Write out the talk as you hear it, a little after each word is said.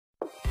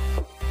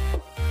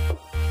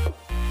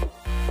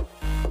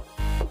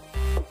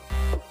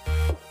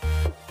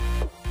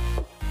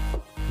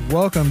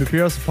Welcome to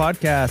Purosa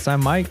Podcast.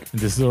 I'm Mike. And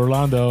this is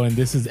Orlando, and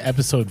this is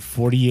episode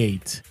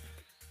 48. Do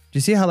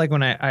you see how like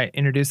when I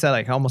introduced that,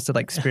 like I almost did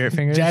like spirit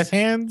fingers? Jazz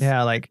hands?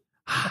 Yeah, like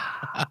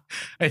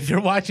if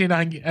you're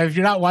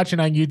not watching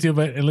on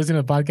YouTube and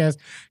listening to the podcast,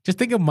 just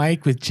think of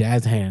Mike with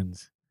jazz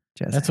hands.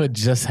 That's what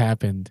just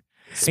happened.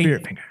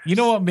 Spirit fingers. You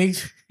know what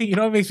makes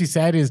me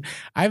sad is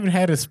I haven't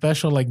had a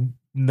special like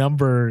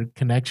number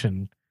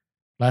connection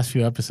last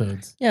few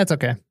episodes. Yeah, it's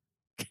okay.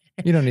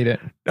 You don't need it.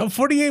 No,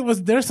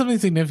 48 there's something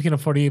significant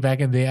of 48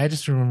 back in the day. I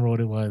just remember what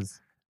it was.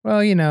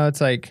 Well, you know,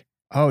 it's like,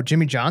 oh,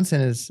 Jimmy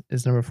Johnson is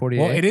number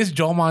 48. Well, it is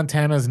Joe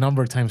Montana's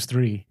number times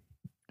 3.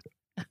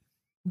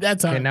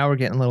 That's okay. Now we're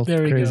getting a little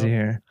there crazy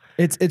here.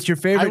 It's your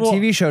favorite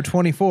TV show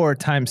 24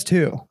 times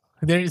 2.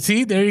 There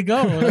you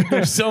go. Like,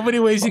 there's so many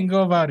ways you can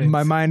go about it.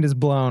 My mind is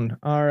blown.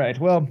 All right.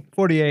 Well,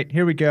 48.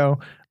 Here we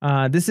go.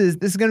 This is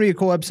going to be a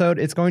cool episode.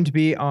 It's going to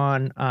be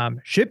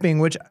on shipping,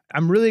 which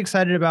I'm really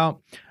excited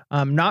about.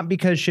 Not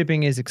because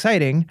shipping is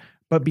exciting,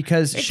 but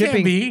because shipping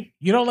can be.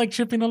 You don't like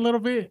shipping a little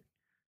bit?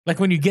 Like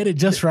when you get it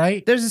just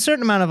right? There's a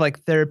certain amount of like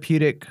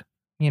therapeutic,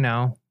 when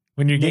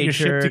you get your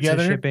ship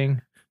together.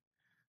 Shipping.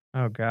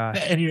 Oh gosh.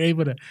 And you're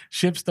able to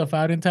ship stuff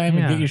out in time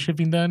and get your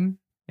shipping done.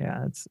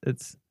 Yeah,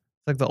 it's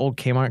like the old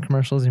Kmart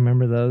commercials. You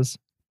remember those?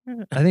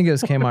 I think it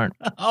was Kmart.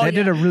 They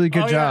did a really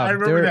good job. Yeah, I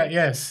remember that.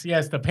 Yes.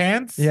 The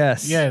pants.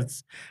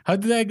 Yes. How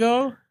did that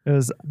go? It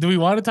was. Do we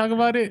want to talk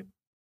about it?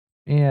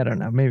 Yeah, I don't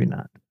know. Maybe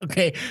not.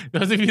 Okay.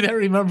 Those of you that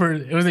remember,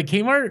 it was at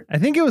Kmart? I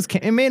think it was.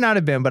 It may not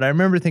have been, but I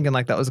remember thinking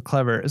like that was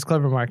clever. It was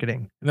clever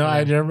marketing. No, I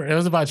remember. It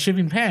was about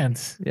shipping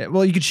pants. Yeah.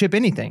 Well, you could ship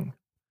anything.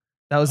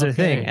 That was their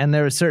thing. And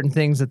there were certain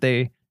things that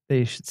they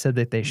said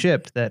that they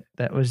shipped that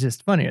was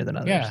just funnier than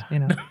others.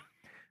 Yeah.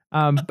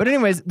 But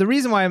anyways, the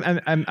reason why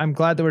I'm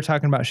glad that we're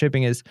talking about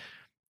shipping is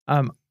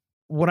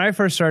when I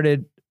first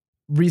started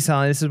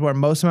reselling, this is where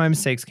most of my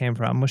mistakes came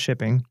from, was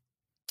shipping.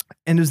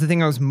 And it was the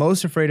thing I was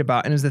most afraid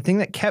about. And it was the thing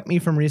that kept me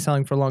from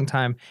reselling for a long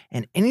time.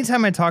 And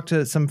anytime I talk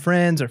to some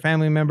friends or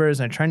family members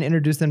and I'm trying to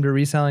introduce them to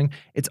reselling,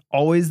 it's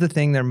always the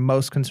thing they're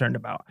most concerned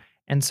about.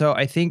 And so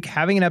I think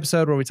having an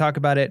episode where we talk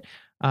about it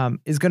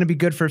is going to be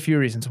good for a few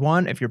reasons.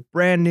 One, if you're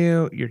brand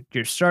new,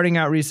 you're starting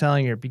out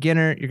reselling, you're a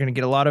beginner, you're going to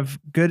get a lot of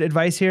good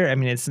advice here. I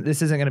mean, this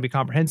isn't going to be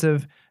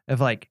comprehensive of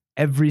like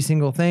every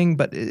single thing,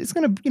 but it's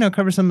going to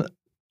cover some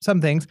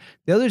things.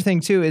 The other thing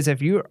too is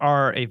if you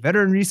are a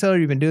veteran reseller,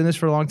 you've been doing this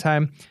for a long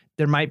time,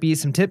 there might be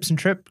some tips and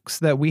tricks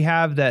that we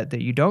have that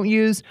you don't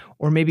use,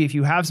 or maybe if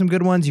you have some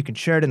good ones, you can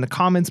share it in the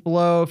comments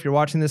below if you're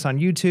watching this on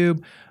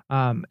YouTube,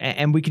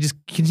 and we could just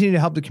continue to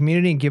help the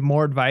community and give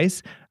more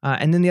advice.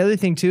 And then the other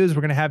thing too is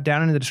we're going to have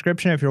down in the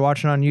description, if you're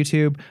watching on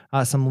YouTube,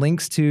 some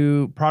links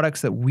to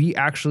products that we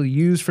actually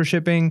use for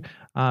shipping.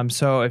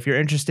 So if you're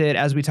interested,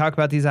 as we talk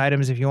about these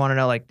items, if you want to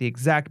know like the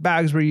exact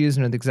bags we're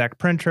using or the exact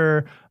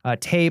printer,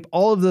 tape,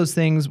 all of those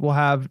things, we'll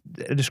have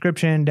a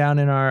description down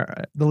in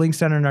the links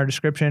down in our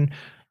description.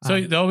 So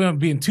they'll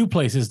be in two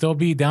places. They'll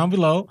be down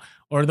below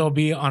or they'll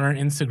be on our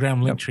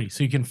Instagram link tree.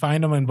 So you can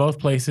find them in both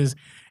places.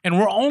 And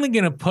we're only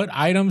going to put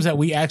items that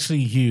we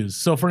actually use.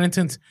 So for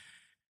instance,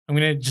 I'm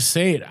going to just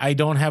say it. I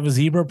don't have a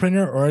Zebra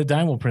printer or a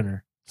Dymo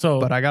printer.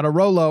 But I got a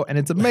Rollo and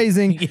it's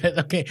amazing.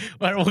 Yeah, okay.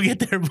 Well, we'll get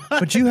there.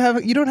 But you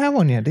don't have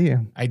one yet, do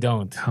you? I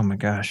don't. Oh my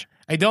gosh.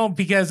 I don't,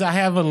 because I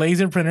have a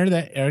laser printer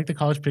that Eric the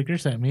college picker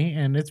sent me,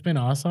 and it's been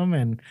awesome.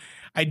 And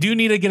I do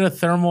need to get a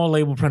thermal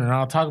label printer. And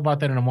I'll talk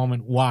about that in a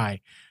moment.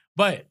 Why?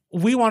 But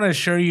we want to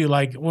assure you,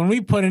 like, when we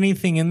put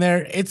anything in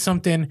there, it's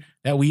something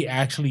that we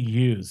actually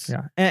use.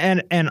 Yeah.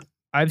 And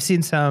I've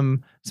seen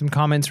some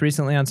comments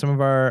recently on some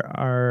of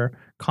our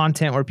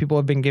content where people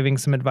have been giving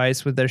some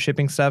advice with their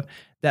shipping stuff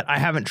that I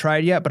haven't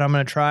tried yet, but I'm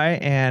going to try.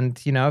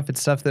 And, if it's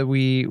stuff that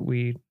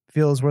we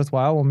feel is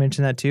worthwhile, we'll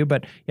mention that too.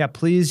 But yeah,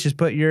 please just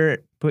put your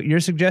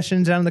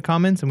suggestions down in the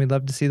comments, and we'd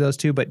love to see those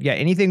too. But yeah,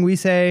 anything we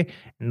say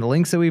and the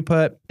links that we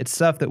put, it's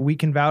stuff that we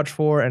can vouch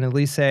for and at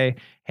least say,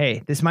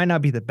 hey, this might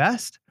not be the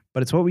best,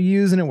 but it's what we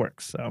use and it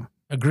works. So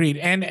agreed.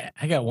 And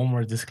I got one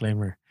more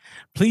disclaimer.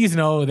 Please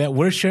know that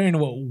we're sharing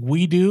what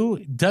we do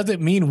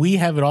doesn't mean we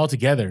have it all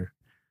together,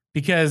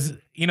 because,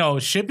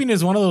 shipping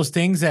is one of those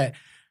things that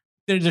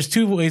there's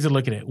two ways to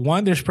look at it.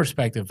 One, there's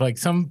perspective. Like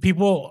some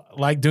people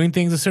like doing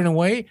things a certain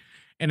way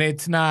and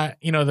it's not,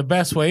 the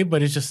best way,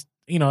 but it's just,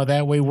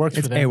 that way works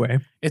for them. It's a way.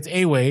 It's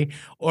a way.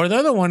 Or the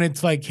other one,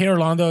 it's like, hey,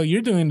 Orlando,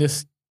 you're doing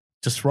this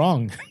just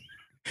wrong.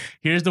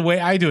 Here's the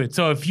way I do it.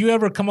 So if you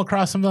ever come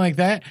across something like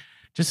that,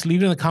 just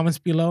leave it in the comments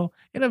below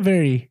in a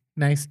very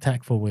nice,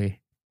 tactful way.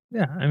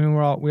 Yeah, I mean,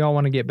 we all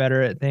want to get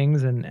better at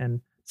things,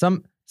 and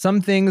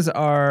some things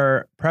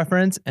are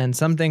preference, and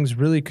some things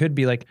really could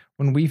be like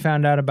when we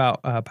found out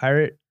about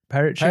pirate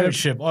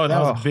ship. Oh, that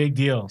was a big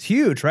deal. It's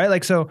huge, right?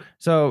 Like so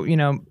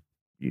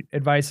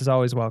advice is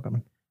always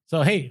welcome.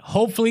 So hey,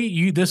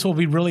 hopefully this will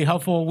be really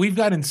helpful. We've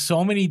gotten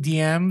so many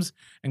DMs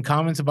and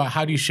comments about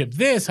how do you ship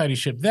this, how do you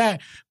ship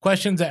that,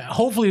 questions that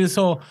hopefully this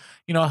will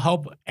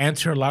help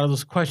answer a lot of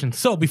those questions.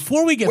 So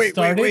before we get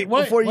started,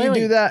 before you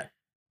do that,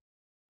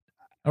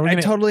 I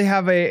totally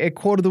have a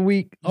quote of the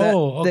week.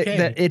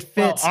 That it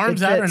fits. Well,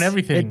 arms it out fits. and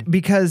everything.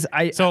 Because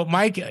So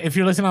Mike, if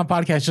you're listening on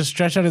podcast, just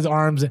stretch out his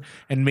arms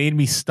and made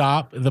me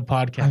stop the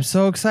podcast. I'm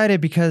so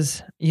excited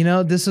because,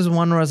 this is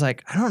one where I was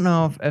like, I don't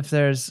know if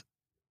there's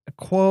a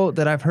quote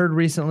that I've heard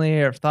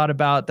recently or thought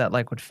about that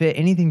like would fit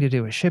anything to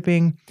do with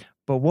shipping.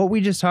 But what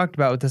we just talked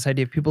about with this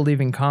idea of people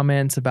leaving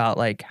comments about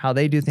like how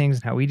they do things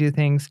and how we do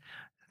things,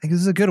 I think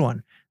this is a good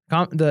one.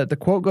 The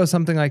quote goes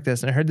something like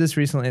this. And I heard this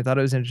recently. I thought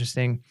it was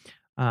interesting.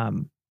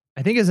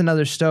 I think is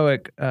another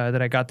Stoic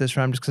that I got this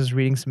from just because I was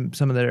reading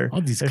some of their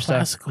all these their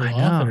classical stuff.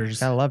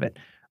 authors. I love it.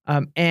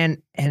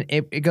 And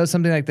it goes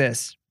something like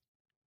this: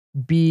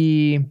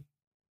 be.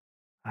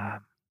 I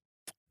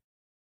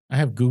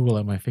have Google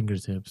at my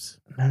fingertips.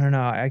 No.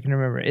 I can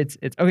remember. It's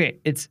okay.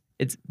 It's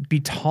be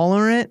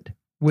tolerant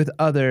with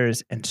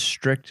others and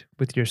strict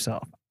with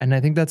yourself. And I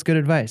think that's good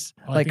advice.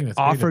 Like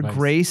offer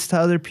grace to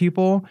other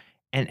people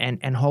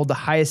and hold the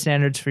highest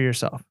standards for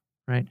yourself.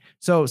 Right.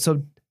 So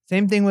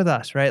same thing with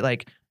us. Right.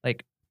 Like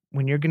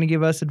when you're going to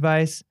give us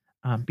advice,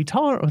 be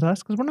tolerant with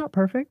us because we're not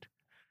perfect.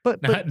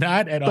 But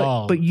not at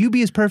all. But you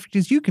be as perfect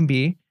as you can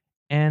be,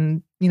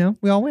 and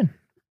we all win.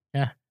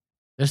 Yeah,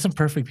 there's some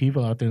perfect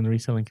people out there in the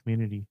reselling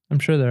community. I'm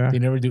sure there are. They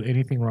never do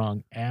anything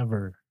wrong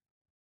ever.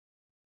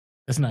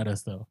 That's not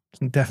us, though.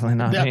 Definitely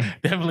not me.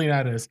 Definitely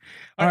not us.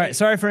 All right.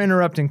 Sorry for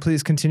interrupting.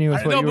 Please continue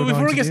with what you were going to do. But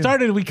before we get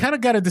started, we kind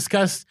of got to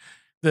discuss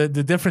the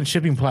different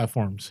shipping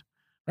platforms.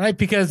 Right,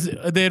 because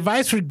the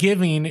advice we're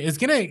giving it's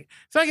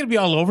not gonna be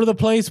all over the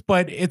place,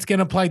 but it's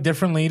gonna apply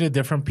differently to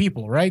different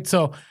people, right?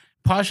 So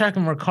Poshmark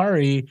and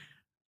Mercari,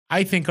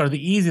 I think, are the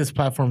easiest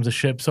platforms to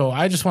ship. So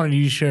I just wanted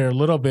you to share a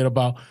little bit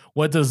about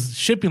what does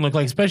shipping look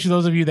like, especially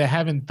those of you that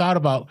haven't thought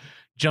about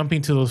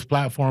jumping to those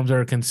platforms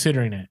or are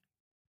considering it.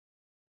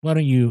 Why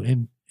don't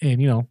you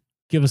and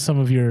give us some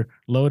of your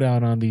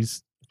lowdown on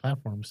these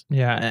platforms?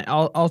 Yeah,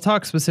 I'll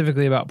talk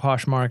specifically about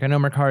Poshmark. I know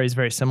Mercari is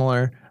very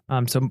similar.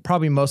 So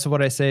probably most of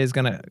what I say is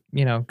gonna,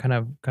 kind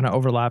of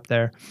overlap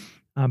there.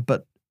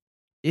 But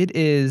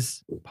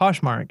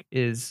Poshmark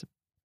is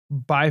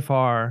by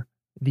far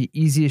the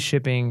easiest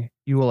shipping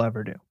you will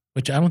ever do.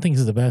 Which I don't think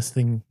is the best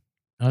thing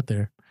out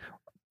there.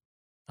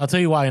 I'll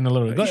tell you why in a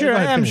little bit. Sure,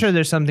 I'm sure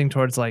there's something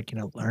towards like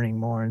learning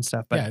more and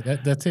stuff. But yeah,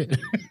 that's it.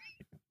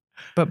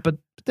 but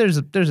there's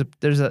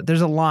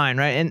a line,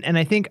 right? And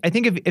I think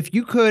if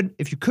you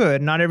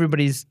could, not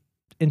everybody's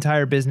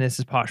entire business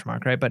is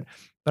Poshmark, right? But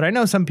I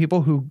know some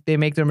people who they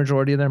make their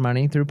majority of their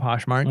money through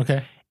Poshmark.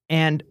 Okay.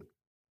 And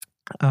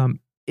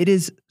it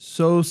is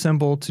so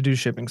simple to do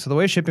shipping. So the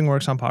way shipping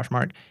works on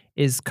Poshmark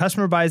is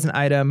customer buys an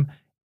item,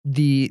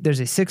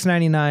 there's a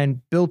 $6.99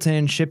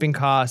 built-in shipping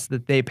cost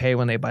that they pay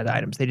when they buy the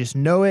items. They just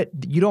know it.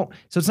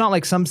 So it's not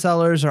like some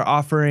sellers are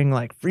offering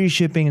like free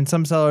shipping and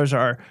some sellers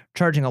are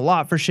charging a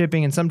lot for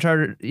shipping and some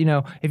charge,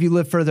 if you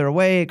live further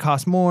away, it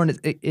costs more. And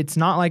it's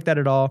not like that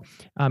at all.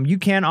 You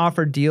can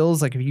offer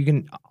deals. Like if you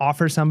can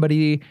offer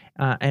somebody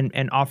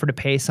and offer to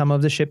pay some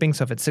of the shipping.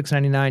 So if it's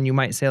 $6.99, you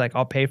might say like,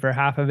 I'll pay for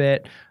half of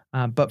it.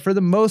 But for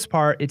the most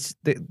part,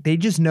 they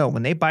just know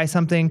when they buy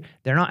something,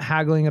 they're not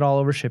haggling it all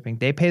over shipping.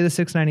 They pay the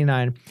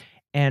 $6.99,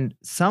 and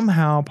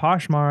somehow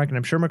Poshmark, and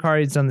I'm sure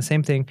Mercari has done the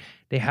same thing.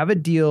 They have a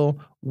deal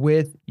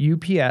with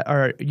UPS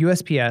or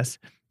USPS,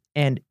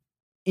 and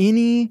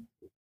any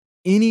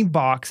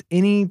box,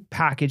 any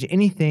package,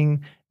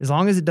 anything, as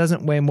long as it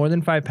doesn't weigh more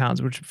than 5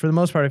 pounds, which for the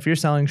most part, if you're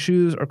selling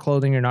shoes or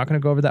clothing, you're not going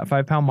to go over that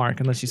 5 pound mark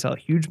unless you sell a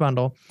huge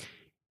bundle.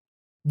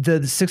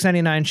 The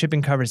 $6.99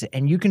 shipping covers it,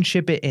 and you can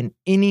ship it in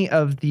any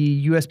of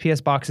the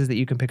USPS boxes that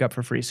you can pick up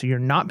for free. So you're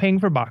not paying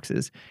for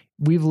boxes.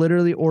 We've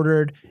literally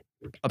ordered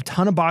a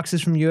ton of boxes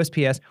from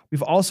USPS.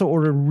 We've also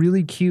ordered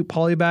really cute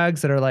poly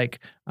bags that are like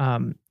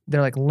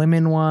they're like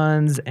lemon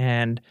ones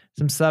and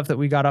some stuff that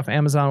we got off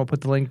Amazon. We'll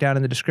put the link down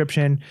in the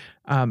description.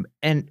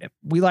 And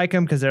we like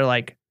them because they're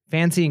like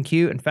fancy and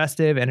cute and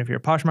festive. And if you're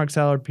a Poshmark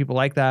seller, people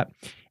like that.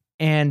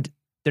 And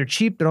they're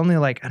cheap. They're only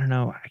like, I don't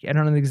know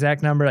the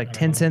exact number, like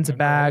 10 cents a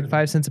bag,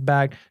 5 cents a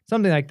bag,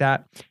 something like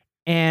that.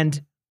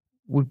 And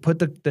we put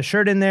the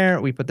shirt in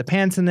there. We put the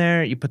pants in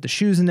there. You put the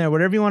shoes in there,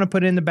 whatever you want to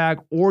put in the bag,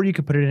 or you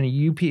could put it in a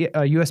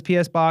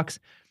USPS box.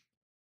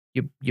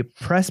 You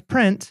press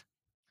print.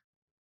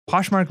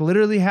 Poshmark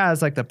literally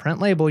has like the print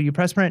label. You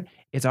press print.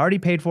 It's already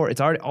paid for.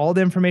 It's already, all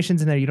the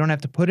information's in there. You don't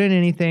have to put in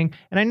anything.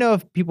 And I know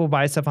if people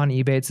buy stuff on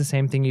eBay, it's the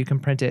same thing. You can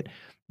print it,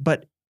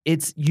 but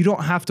you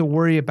don't have to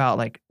worry about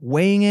like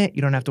weighing it.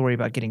 You don't have to worry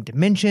about getting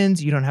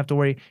dimensions. You don't have to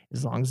worry,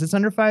 as long as it's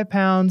under 5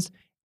 pounds,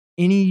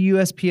 any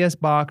USPS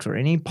box or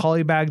any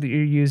poly bag that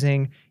you're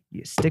using,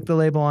 you stick the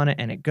label on it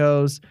and it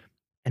goes,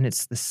 and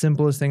it's the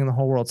simplest thing in the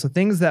whole world. So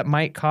things that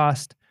might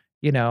cost,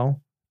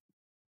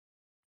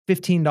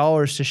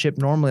 $15 to ship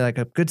normally, like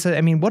a good size.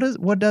 I mean, what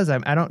does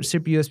I don't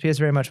ship USPS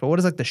very much, but what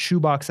is like the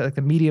shoebox, like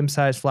the medium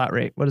size flat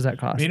rate? What does that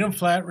cost? Medium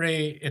flat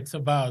rate, it's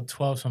about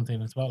 12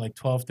 something. It's about like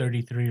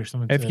 12.33 or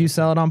something. If you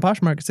sell it on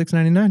Poshmark, it's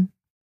 $6.99,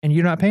 and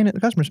you're not paying it, the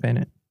customer's paying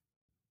it.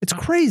 It's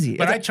crazy.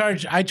 But I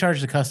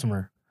charge the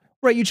customer.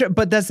 Right,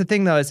 but that's the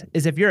thing though, is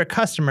if you're a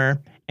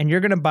customer and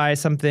you're gonna buy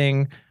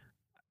something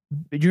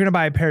you're going to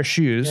buy a pair of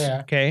shoes,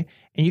 Yeah. okay?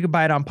 And you can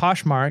buy it on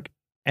Poshmark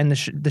and the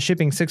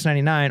shipping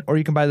 $6.99, or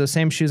you can buy those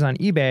same shoes on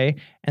eBay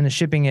and the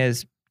shipping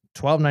is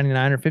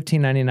 $12.99 or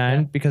 $15.99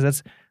 Yeah.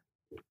 because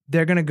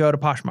they're going to go to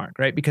Poshmark,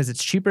 right? Because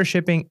it's cheaper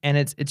shipping and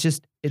it's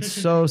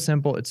so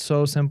simple. It's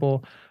so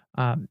simple.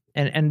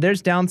 And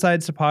there's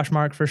downsides to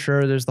Poshmark for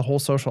sure. There's the whole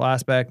social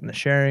aspect and the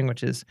sharing,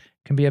 which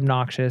can be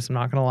obnoxious. I'm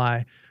not going to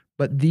lie.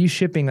 But these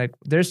shipping, like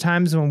there's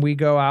times when we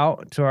go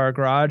out to our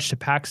garage to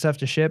pack stuff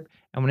to ship,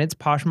 and when it's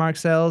Poshmark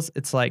sales,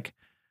 it's like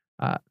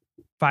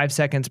 5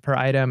 seconds per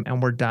item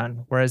and we're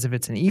done. Whereas if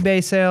it's an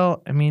eBay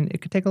sale, I mean,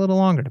 it could take a little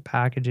longer to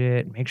package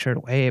it, make sure to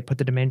weigh it, put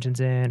the dimensions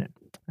in.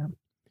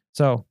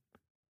 So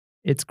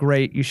it's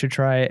great. You should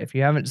try it. If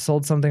you haven't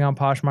sold something on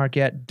Poshmark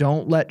yet,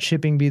 don't let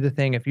shipping be the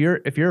thing. If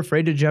you're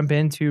afraid to jump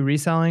into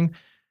reselling,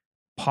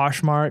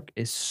 Poshmark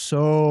is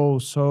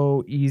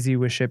so easy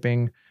with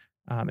shipping.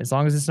 As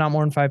long as it's not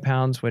more than 5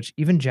 pounds, which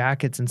even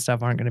jackets and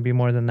stuff aren't going to be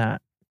more than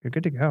that, you're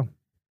good to go.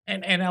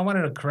 And I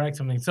wanted to correct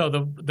something. So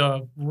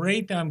the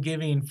rate that I'm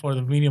giving for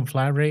the medium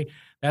flat rate,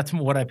 that's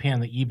what I pay on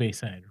the eBay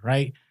side,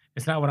 right?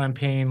 It's not what I'm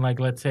paying, like,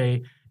 let's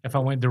say, if I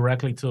went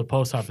directly to the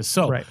post office.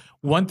 So Right.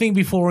 One thing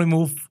before we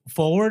move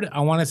forward,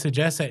 I want to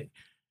suggest that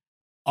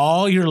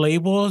all your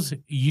labels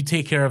you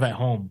take care of at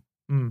home.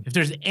 If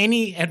there's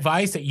any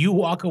advice that you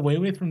walk away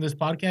with from this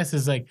podcast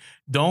is like,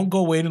 don't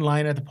go wait in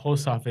line at the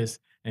post office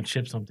and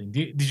ship something.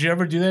 Did you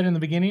ever do that in the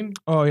beginning?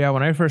 Oh yeah,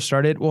 when I first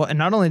started, well, and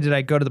not only did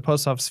I go to the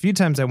post office, a few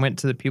times I went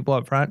to the people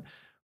up front,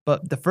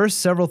 but the first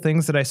several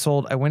things that I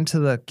sold, I went to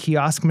the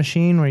kiosk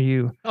machine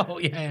where Oh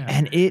yeah.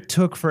 and it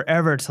took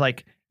forever to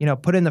like,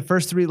 put in the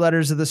first 3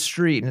 letters of the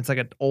street, and it's like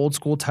an old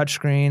school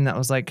touchscreen that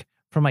was like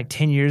from like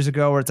 10 years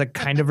ago where it's like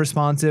kind of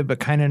responsive, but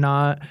kind of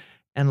not.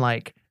 And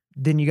like,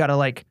 then you got to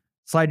like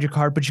slide your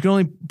card, but you can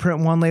only print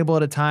one label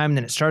at a time. And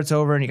then it starts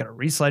over and you got to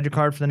reslide your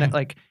card for the next,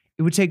 like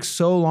it would take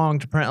so long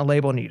to print a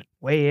label and you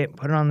weigh it,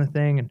 put it on the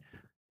thing. And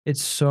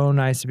it's so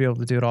nice to be able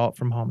to do it all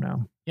from home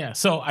now. Yeah.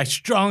 So I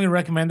strongly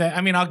recommend that.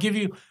 I mean, I'll give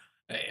you,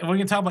 we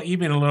can talk about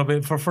eBay in a little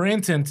bit. For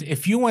instance,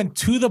 if you went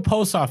to the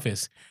post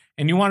office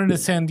and you wanted to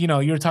send, you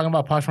were talking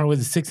about Poshmark with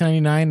the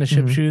 $6.99 to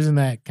ship shoes in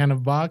that kind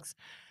of box.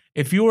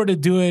 If you were to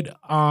do it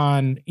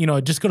on,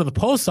 just go to the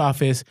post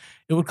office,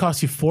 it would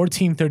cost you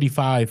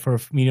 $14.35 for a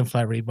medium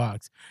flat rate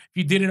box.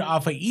 If you did it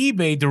off of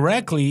eBay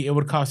directly, it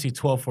would cost you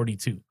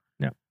 $12.42.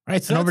 Yeah.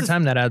 Right. So and over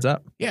time that adds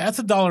up. Yeah, that's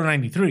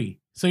 $1.93.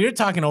 So you're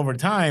talking over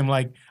time.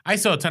 Like I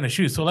sell a ton of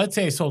shoes. So let's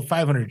say I sold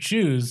 500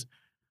 shoes.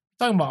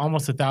 I'm talking about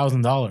almost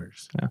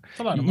 $1,000. Yeah. That's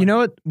a lot of money. You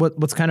know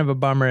what's kind of a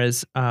bummer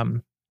is,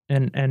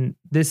 and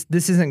this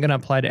isn't going to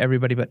apply to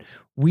everybody, but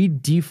we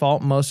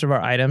default most of our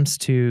items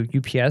to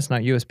UPS,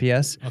 not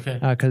USPS. Okay.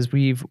 Because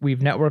we've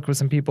networked with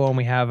some people, and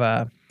we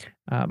have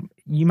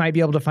you might be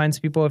able to find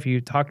some people if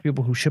you talk to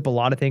people who ship a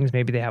lot of things.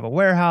 Maybe they have a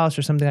warehouse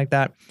or something like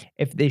that.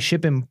 If they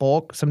ship in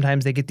bulk,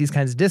 sometimes they get these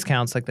kinds of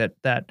discounts like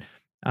that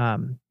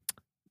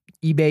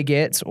eBay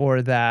gets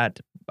or that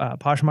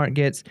Poshmark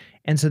gets,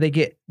 and so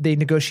they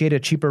negotiate a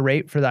cheaper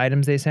rate for the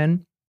items they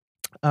send.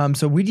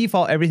 So we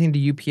default everything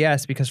to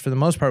UPS because for the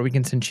most part, we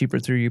can send cheaper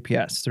through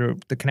UPS, through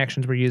the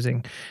connections we're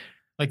using.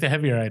 Like the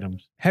heavier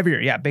items. Heavier,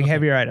 yeah,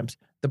 heavier items.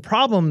 The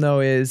problem though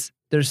is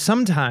there's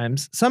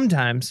sometimes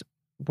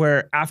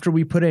where after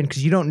we put in,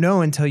 because you don't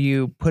know until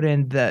you put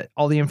in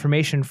all the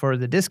information for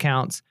the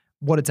discounts,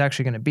 what it's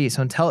actually going to be.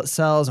 So until it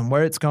sells and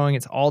where it's going,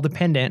 it's all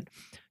dependent.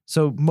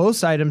 So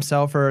most items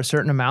sell for a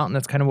certain amount, and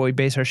that's kind of what we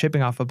base our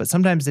shipping off of. But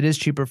sometimes it is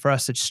cheaper for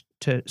us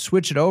to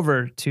switch it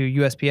over to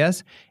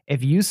USPS.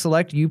 If you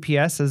select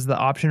UPS as the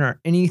option or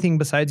anything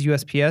besides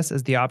USPS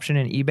as the option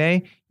in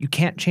eBay, you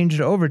can't change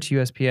it over to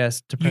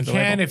USPS to print the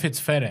label. You can if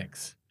it's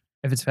FedEx.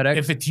 If it's FedEx?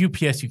 If it's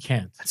UPS, you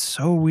can't. That's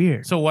so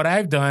weird. So what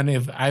I've done,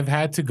 if I've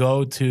had to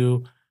go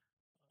to,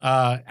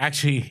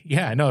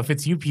 if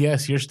it's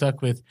UPS, you're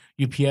stuck with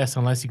UPS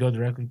unless you go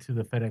directly to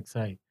the FedEx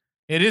site.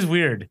 It is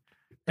weird.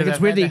 Like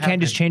it's weird that you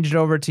can't just change it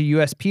over to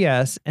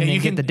USPS and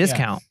then get the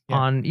discount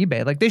on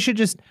eBay. Like they should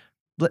just,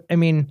 I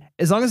mean,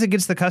 as long as it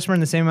gets the customer in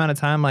the same amount of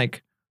time,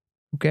 like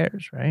who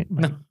cares, right?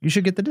 Like, you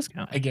should get the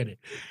discount. I get it.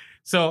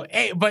 So,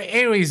 but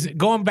anyways,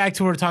 going back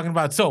to what we're talking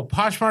about. So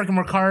Poshmark and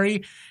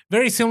Mercari,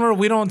 very similar.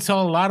 We don't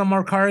sell a lot of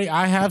Mercari.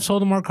 I have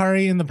sold a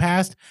Mercari in the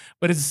past,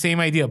 but it's the same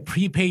idea,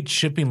 prepaid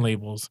shipping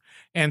labels.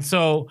 And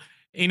so,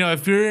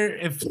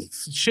 if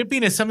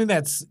shipping is something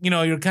that's,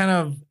 you're kind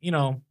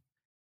of,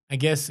 I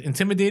guess,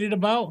 intimidated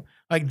about,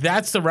 like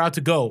that's the route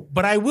to go.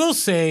 But I will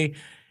say,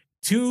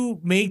 to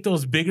make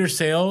those bigger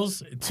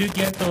sales, to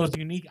get those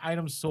unique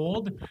items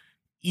sold,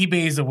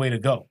 eBay is the way to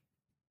go,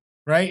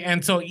 right?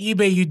 And so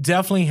eBay, you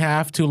definitely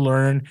have to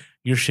learn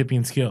your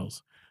shipping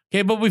skills.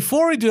 Okay, but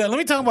before we do that, let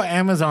me talk about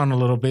Amazon a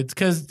little bit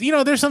because,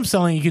 there's some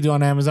selling you could do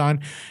on Amazon.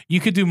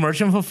 You could do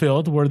merchant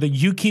fulfilled where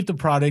you keep the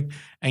product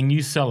and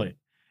you sell it.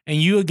 And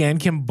you, again,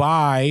 can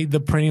buy the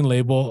printing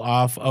label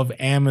off of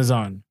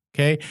Amazon.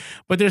 Okay.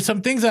 But there's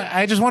some things that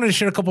I just wanted to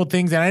share a couple of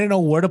things and I didn't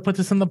know where to put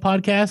this in the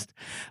podcast.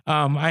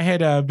 I had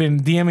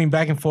been DMing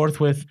back and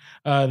forth with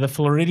the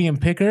Floridian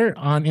Picker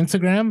on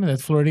Instagram.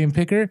 That's Floridian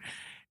Picker.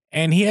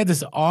 And he had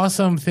this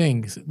awesome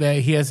thing that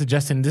he has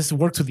suggested. And this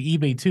works with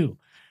eBay too,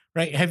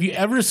 right? Have you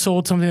ever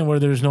sold something where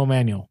there's no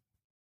manual?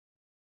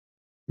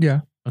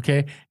 Yeah.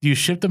 Okay. Do you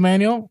ship the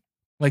manual?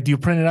 Like, do you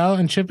print it out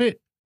and ship it?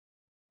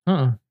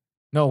 No.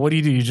 What do?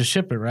 You just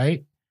ship it,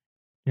 right?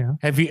 Yeah.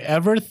 Have you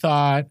ever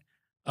thought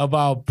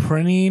about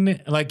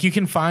printing? Like, you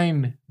can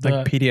find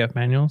like PDF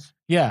manuals.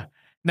 Yeah.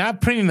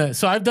 Not printing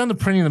so I've done the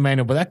printing of the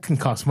manual, but that can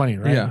cost money,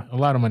 right? Yeah. A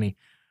lot of money.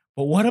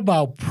 But what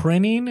about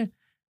printing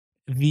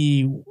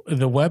the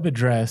web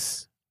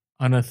address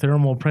on a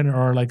thermal printer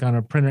or like on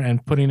a printer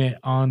and putting it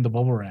on the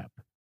bubble wrap?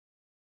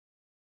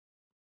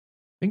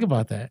 Think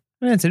about that.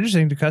 Yeah, it's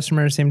interesting. Do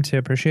customers seem to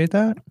appreciate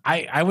that?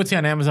 I would say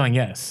on Amazon,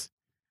 yes.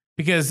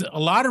 Because a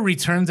lot of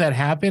returns that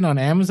happen on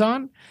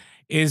Amazon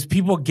is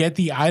people get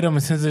the item,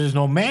 and since there's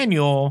no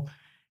manual,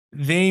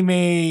 they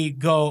may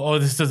go, oh,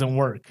 this doesn't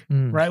work,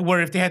 right?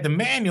 Where if they had the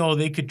manual,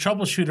 they could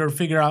troubleshoot or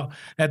figure out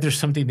that there's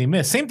something they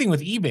missed. Same thing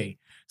with eBay.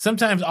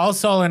 Sometimes I'll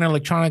sell an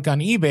electronic on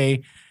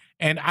eBay,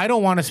 and I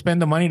don't want to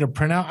spend the money to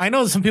print out. I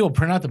know some people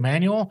print out the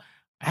manual.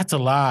 That's a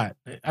lot.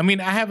 I mean,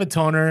 I have a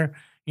toner,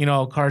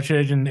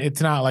 cartridge, and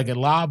it's not like a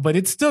lot, but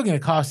it's still going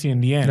to cost you in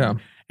the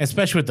end,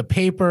 especially with the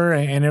paper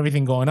and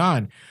everything going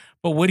on.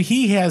 But what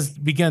he has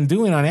begun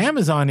doing on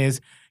Amazon is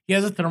he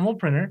has a thermal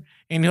printer,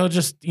 and he'll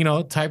just,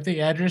 type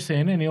the address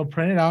in, and he'll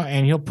print it out,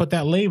 and he'll put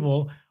that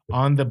label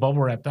on the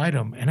bubble wrapped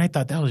item. And I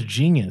thought that was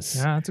genius.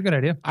 Yeah, that's a good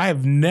idea. I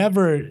have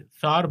never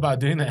thought about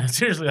doing that.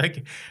 Seriously,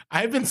 like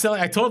I've been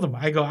selling, I told him,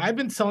 I've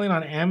been selling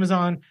on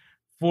Amazon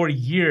for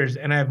years,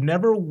 and I've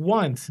never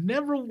once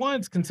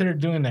considered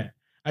doing that.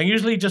 I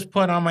usually just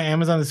put on my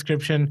Amazon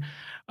description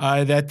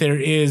that there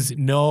is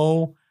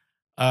no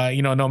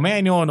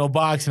manual, no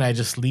box, and I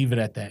just leave it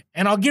at that.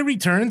 And I'll get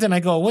returns, and I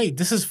go, wait,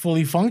 this is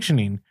fully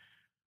functioning.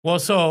 Well,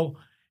 so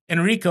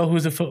Enrico,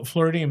 who's a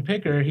Floridian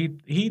picker,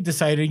 he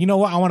decided, you know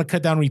what, I want to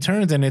cut down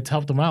returns, and it's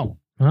helped him out.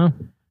 Huh.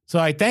 So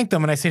I thanked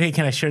them, and I said, hey,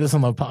 can I share this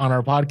on our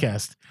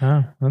podcast?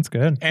 Oh, that's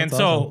good. And that's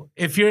so awesome.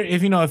 if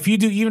you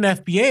do even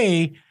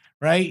FBA,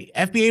 right?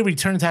 FBA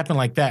returns happen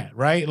like that,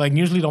 right? Like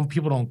usually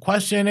people don't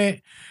question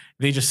it.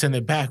 They just send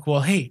it back.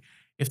 Well, hey,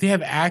 if they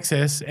have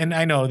access, and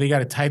I know they got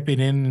to type it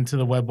into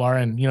the web bar,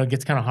 and it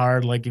gets kind of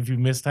hard, like if you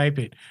mistype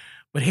it.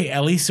 But hey,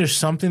 at least there's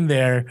something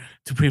there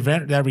to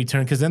prevent that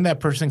return, because then that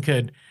person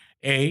could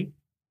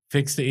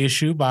fix the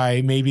issue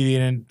by maybe they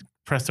didn't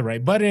press the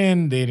right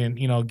button, they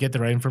didn't get the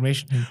right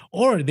information,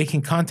 or they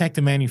can contact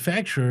the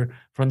manufacturer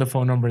from the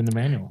phone number in the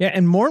manual. Yeah,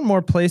 and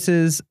more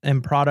places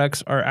and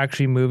products are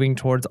actually moving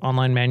towards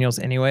online manuals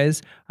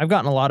anyways. I've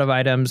gotten a lot of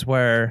items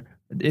where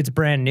it's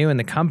brand new, and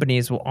the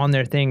companies will on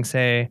their thing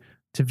say,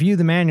 to view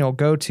the manual,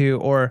 go to,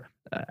 or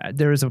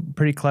there was a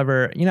pretty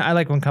clever, I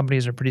like when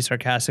companies are pretty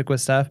sarcastic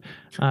with stuff.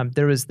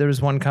 There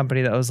was one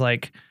company that was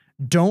like,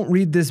 don't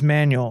read this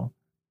manual.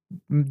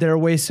 They're a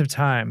waste of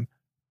time.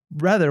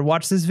 Rather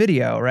watch this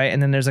video, right?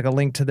 And then there's like a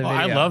link to the video.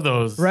 I love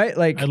those. Right?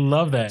 Like I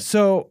love that.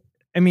 So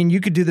I mean, you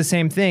could do the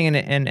same thing,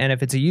 and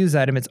if it's a used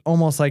item, it's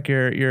almost like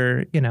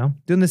you're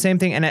doing the same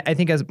thing. And I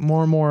think as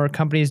more and more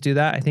companies do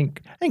that, I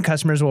think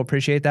customers will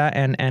appreciate that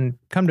and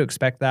come to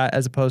expect that,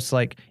 as opposed to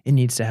like it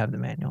needs to have the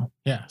manual.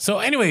 Yeah. So,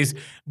 anyways,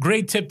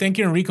 great tip. Thank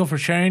you, Enrico, for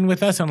sharing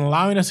with us and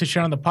allowing us to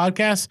share on the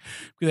podcast,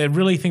 because I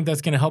really think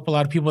that's going to help a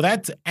lot of people.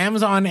 That's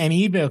Amazon and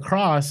eBay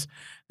across.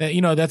 That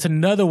that's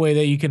another way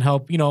that you can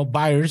help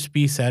buyers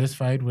be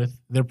satisfied with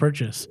their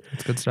purchase.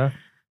 That's good stuff.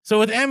 So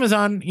with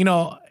Amazon,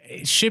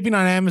 shipping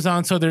on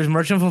Amazon, so there's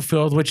merchant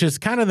fulfilled, which is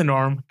kind of the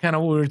norm, kind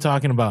of what we were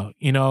talking about.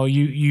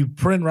 You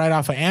print right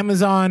off of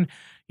Amazon,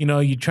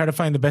 you try to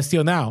find the best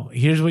deal. Now,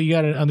 here's what you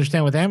got to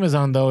understand with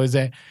Amazon, though, is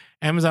that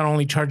Amazon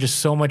only charges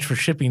so much for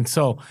shipping.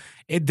 So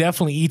it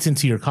definitely eats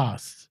into your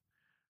costs,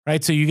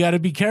 right? So you got to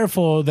be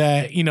careful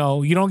that, you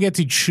don't get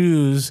to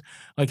choose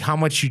like how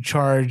much you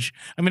charge.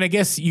 I mean, I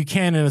guess you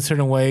can in a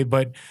certain way,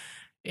 but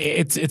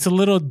it's a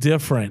little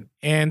different.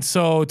 And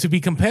so to be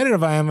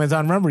competitive on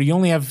Amazon, remember, you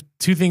only have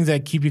two things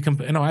that keep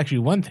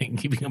you one thing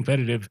keep you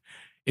competitive.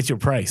 It's your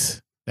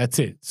price. That's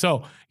it.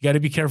 So you got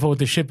to be careful with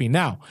the shipping.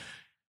 Now,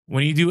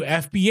 when you do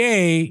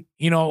FBA,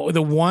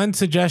 the one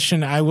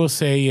suggestion I will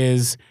say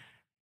is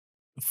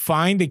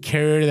find a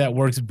carrier that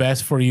works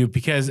best for you,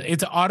 because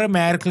it's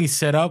automatically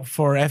set up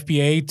for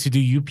FBA to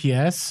do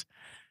UPS.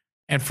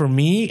 And for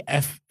me,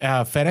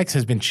 FedEx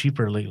has been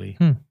cheaper lately.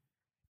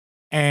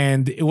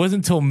 And it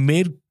wasn't until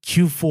mid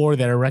Q4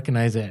 that I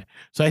recognized it.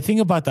 So I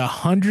think about the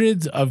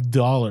hundreds of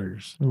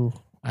dollars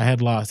I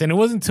had lost. And it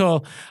wasn't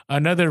until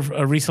another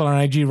reseller on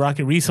IG,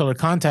 Rocket Reseller,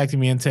 contacted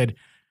me and said,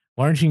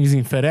 why aren't you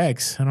using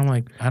FedEx? And I'm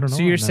like, I don't know.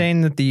 So you're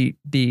saying that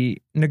the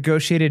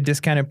negotiated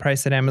discounted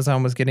price that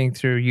Amazon was getting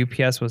through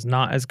UPS was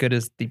not as good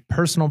as the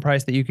personal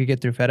price that you could get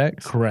through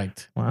FedEx?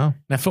 Correct. Wow. And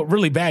I felt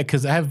really bad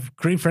because I have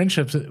great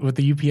friendships with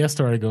the UPS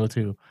store I go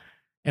to.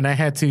 And I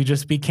had to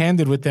just be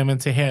candid with them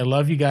and say, hey, I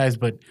love you guys,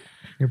 but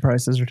your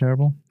prices are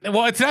terrible.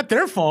 Well, it's not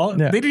their fault.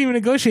 Yeah. They didn't even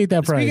negotiate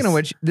that price. Speaking of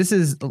which,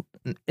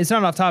 it's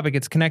not off topic,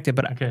 it's connected,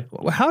 but okay.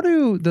 How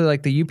do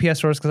the UPS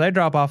stores, because I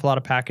drop off a lot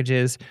of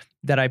packages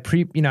that I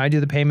do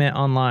the payment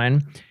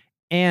online,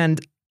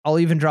 and I'll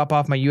even drop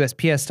off my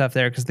USPS stuff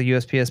there because the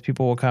USPS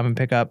people will come and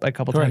pick up a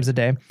couple times a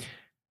day.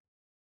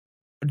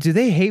 Do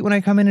they hate when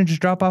I come in and just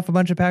drop off a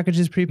bunch of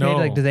packages prepaid? No.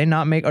 Like, do they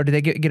not make, or do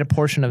they get a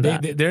portion of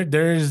that?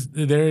 There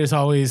is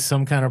always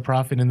some kind of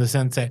profit in the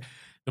sense that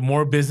the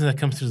more business that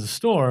comes through the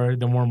store,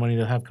 the more money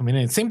they'll have coming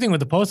in. Same thing with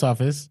the post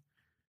office.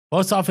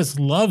 Post office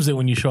loves it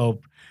when you show up.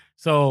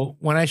 So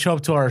when I show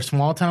up to our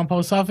small town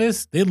post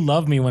office, they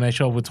love me when I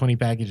show up with 20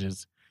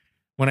 packages.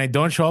 When I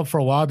don't show up for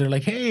a while, they're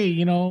like, hey,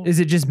 you know. Is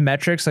it just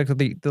metrics like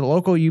the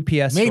local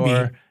UPS Maybe.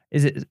 store?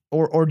 Is it,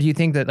 or do you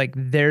think that like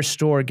their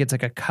store gets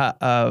like a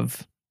cut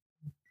of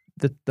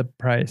the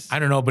price? I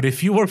don't know, but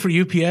if you work for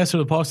UPS or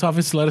the post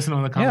office, let us know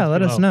in the comments. Yeah, let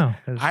below. us know.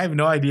 I have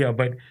no idea,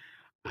 but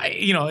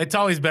it's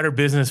always better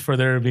business for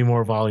there to be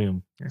more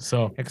volume.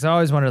 So because I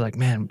always wonder, like,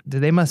 man,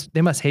 they must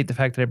hate the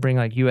fact that I bring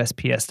like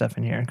USPS stuff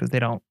in here because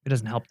it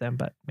doesn't help them,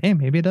 but hey,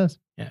 maybe it does.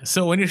 yeah.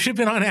 So when you're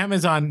shipping on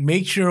Amazon,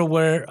 make sure you're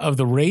aware of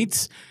the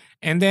rates.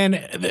 And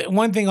then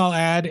one thing I'll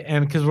add,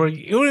 and because we're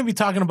going to be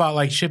talking about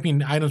like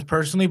shipping items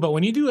personally, but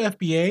when you do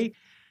FBA,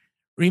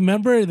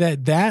 remember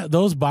that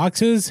those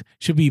boxes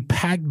should be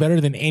packed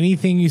better than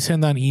anything you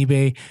send on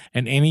eBay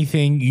and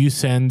anything you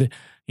send,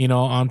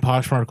 on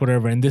Poshmark,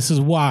 whatever. And this is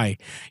why.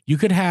 You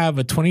could have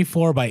a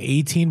 24 by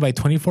 18 by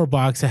 24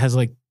 box that has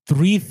like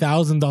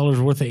 $3,000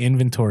 worth of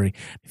inventory.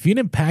 If you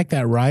didn't pack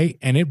that right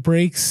and it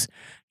breaks,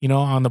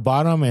 on the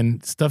bottom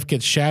and stuff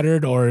gets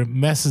shattered or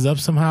messes up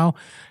somehow,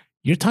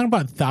 you're talking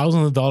about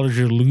thousands of dollars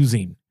you're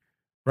losing,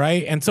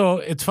 right? And so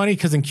it's funny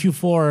because in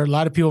Q4, a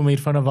lot of people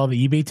made fun of all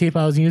the eBay tape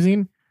I was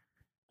using.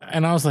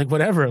 And I was like,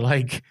 whatever,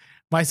 like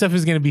my stuff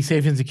is going to be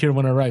safe and secure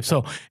when it arrives. So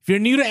if you're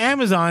new to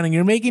Amazon and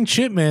you're making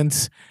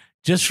shipments,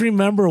 just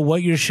remember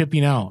what you're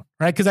shipping out,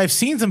 right? Because I've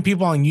seen some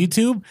people on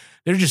YouTube,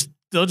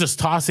 they'll just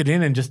toss it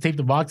in and just tape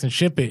the box and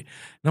ship it.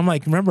 And I'm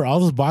like, remember, all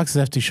those boxes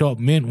have to show up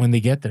mint when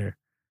they get there.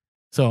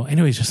 So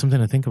anyways, just something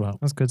to think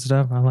about. That's good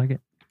stuff. I like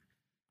it.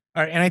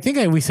 All right. And I think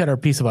we said our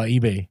piece about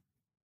eBay,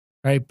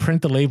 right?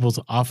 Print the labels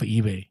off of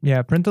eBay.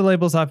 Yeah. Print the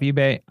labels off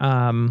eBay.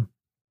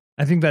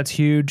 I think that's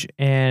huge.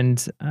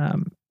 And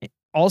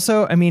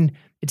also, I mean,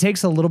 it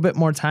takes a little bit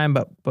more time,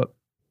 but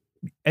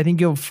I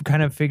think you'll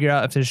kind of figure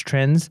out if there's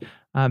trends.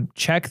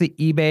 Check the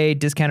eBay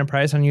discounted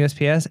price on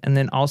USPS, and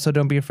then also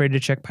don't be afraid to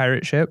check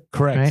Pirate Ship.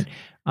 Correct.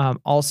 Right?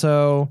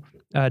 Also,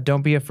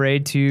 don't be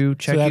afraid to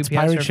check so that's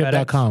UPS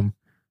pirateship.com.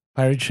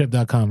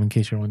 Pirateship.com, in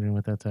case you're wondering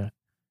what that's at.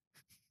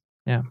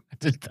 Yeah.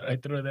 I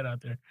throw that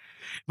out there.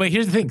 But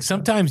here's the thing.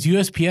 Sometimes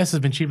USPS has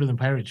been cheaper than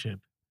Pirate Ship.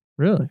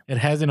 Really? It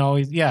hasn't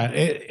always. Yeah.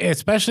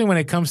 Especially when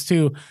it comes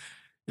to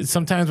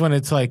sometimes when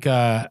it's like,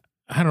 I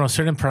don't know,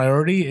 certain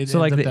priority. It so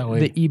like that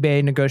way. the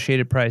eBay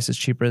negotiated price is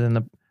cheaper than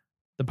the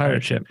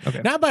Pirate Ship.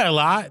 Okay. Not by a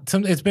lot.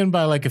 It's been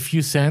by like a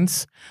few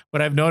cents,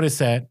 but I've noticed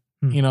that,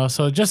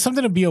 so just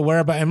something to be aware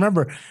about. And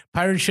remember,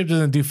 Pirate Ship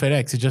doesn't do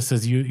FedEx. It just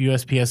says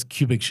USPS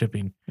cubic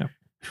shipping. Yeah.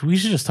 We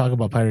should just talk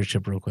about Pirate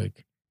Ship real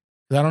quick.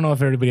 I don't know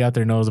if everybody out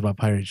there knows about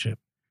Pirate Ship.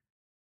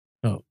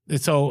 No.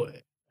 So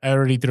I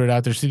already threw it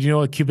out there. So do you know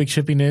what cubic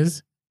shipping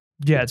is?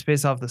 Yeah, it's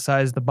based off the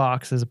size of the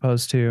box as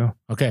opposed to.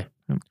 Okay.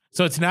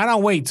 So it's not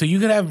on weight. So you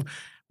could have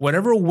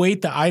whatever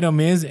weight the item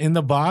is in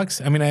the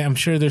box. I mean, I'm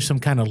sure there's some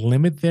kind of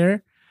limit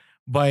there,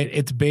 but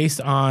it's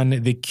based on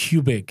the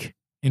cubic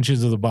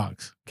inches of the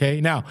box. Okay.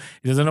 Now,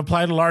 it doesn't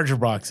apply to larger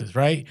boxes,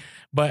 right?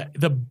 But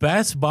the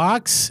best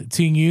box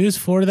to use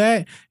for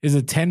that is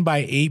a 10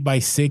 by 8 by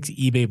 6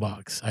 eBay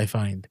box, I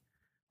find.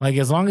 Like,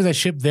 as long as I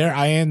ship there,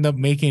 I end up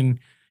making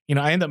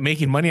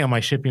money on my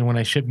shipping when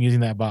I ship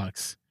using that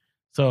box.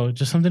 So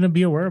just something to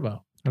be aware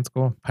about. That's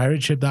cool.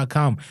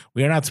 Pirateship.com.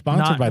 We are not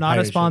sponsored by Pirate Not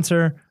a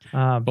sponsor. Ship,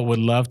 but would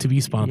love to be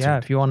sponsored. Yeah,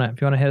 if you wanna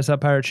hit us up,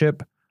 Pirate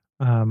Ship,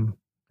 that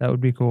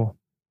would be cool.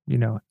 You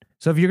know it.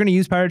 So if you're gonna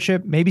use Pirate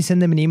Ship, maybe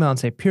send them an email and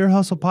say Pure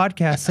Hustle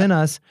Podcast sent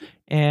us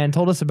and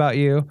told us about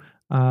you.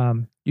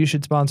 You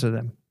should sponsor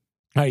them.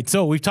 All right,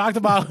 so we've talked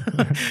about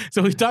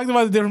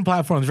the different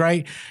platforms,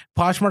 right?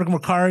 Poshmark,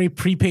 Mercari,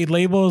 prepaid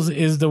labels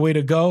is the way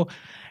to go.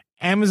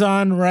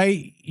 Amazon,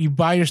 right? You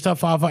buy your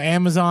stuff off of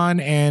Amazon,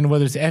 and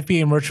whether it's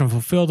FBA merchant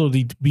fulfilled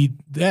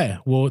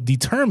will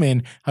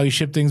determine how you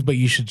ship things, but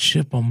you should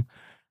ship them,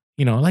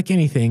 like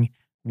anything,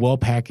 well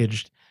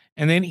packaged.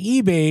 And then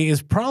eBay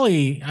is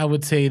probably, I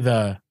would say,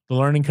 the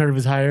learning curve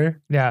is higher.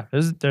 Yeah,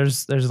 there's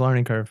a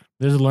learning curve.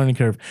 There's a learning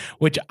curve,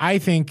 which I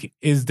think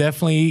is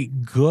definitely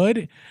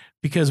good.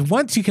 Because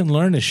once you can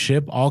learn to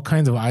ship all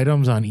kinds of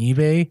items on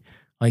eBay,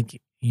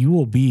 like, you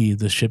will be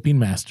the shipping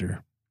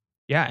master.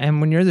 Yeah,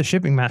 and when you're the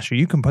shipping master,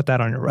 you can put that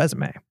on your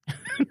resume.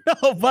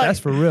 No, but that's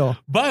for real.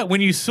 But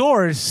when you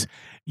source,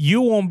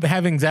 you won't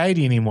have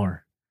anxiety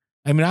anymore.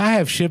 I mean, I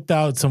have shipped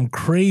out some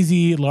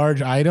crazy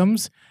large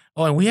items.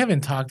 Oh, and we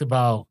haven't talked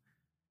about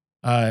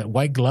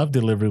white glove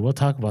delivery. We'll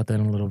talk about that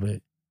in a little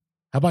bit.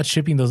 How about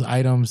shipping those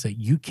items that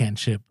you can't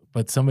ship,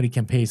 but somebody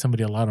can pay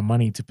somebody a lot of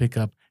money to pick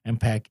up and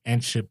pack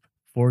and ship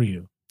for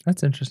you?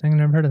 That's interesting.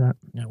 Never heard of that.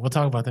 Yeah, we'll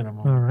talk about that in a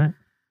moment.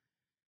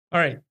 All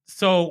right.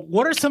 So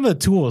what are some of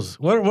the tools?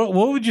 What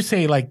would you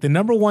say, like, the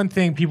number one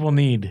thing people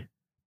need?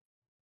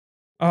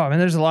 Oh, I mean,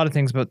 there's a lot of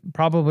things, but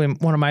probably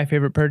one of my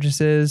favorite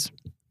purchases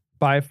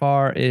by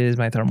far is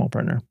my thermal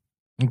printer.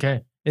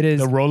 Okay. It is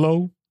The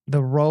Rollo.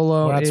 the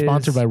Rollo. We're not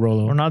sponsored by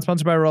Rollo. We're not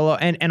sponsored by Rollo,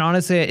 and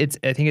honestly,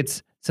 I think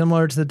it's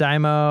similar to the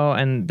Dymo,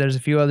 and there's a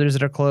few others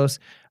that are close.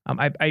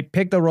 I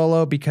picked the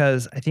Rollo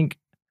because I think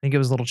it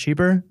was a little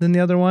cheaper than the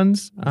other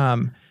ones,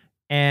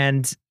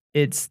 and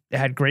it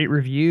had great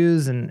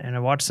reviews, and I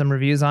watched some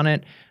reviews on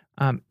it.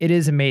 It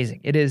is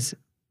amazing. It is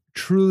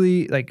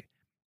truly like.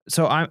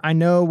 So I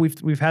know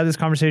we've had this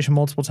conversation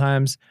multiple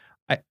times.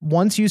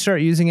 Once you start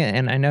using it,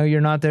 and I know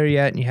you're not there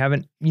yet, and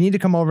you need to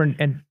come over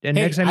and Hey,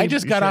 next time I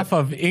just got off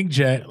of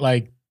inkjet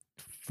like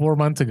 4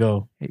 months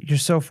ago. You're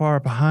so far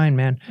behind,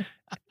 man.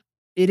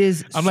 It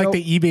is. I'm like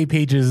the eBay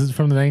pages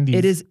from the 90s.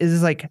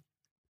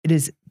 It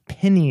is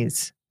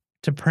pennies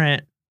to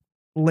print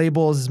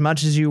labels as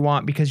much as you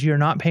want because you're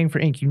not paying for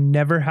ink. You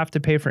never have to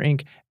pay for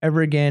ink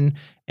ever again.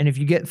 And if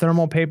you get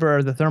thermal paper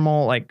or the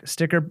thermal like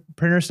sticker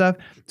printer stuff,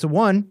 so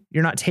one,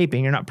 you're not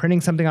taping, you're not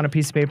printing something on a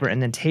piece of paper and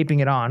then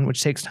taping it on,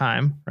 which takes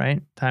time,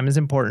 right? Time is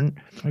important.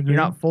 You're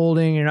not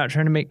folding, you're not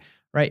trying to make,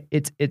 right?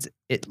 It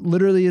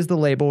literally is the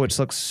label, which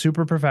looks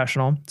super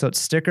professional. So it's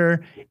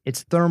sticker,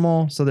 it's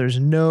thermal, so there's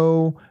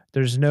no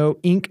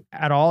ink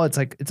at all. It's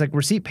like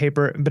receipt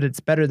paper, but it's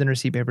better than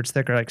receipt paper. It's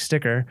thicker, like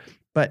sticker.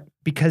 But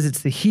because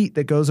it's the heat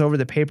that goes over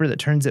the paper that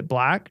turns it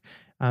black,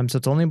 so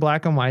it's only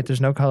black and white. There's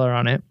no color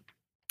on it.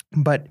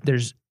 But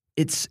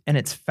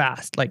it's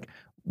fast. Like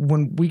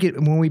when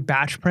we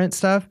batch print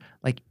stuff,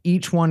 like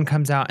each one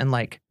comes out in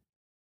like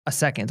a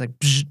second. It's like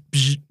bzz,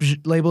 bzz,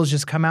 bzz, labels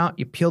just come out.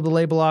 You peel the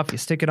label off. You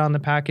stick it on the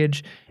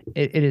package.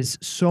 It is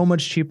so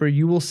much cheaper.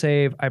 You will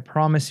save. I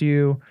promise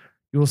you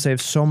will save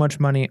so much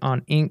money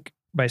on ink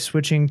by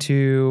switching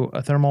to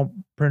a thermal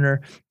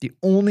printer. The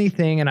only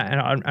thing, and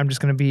I'm just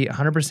going to be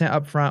 100%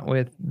 upfront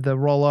with the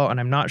Rollo,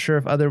 and I'm not sure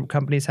if other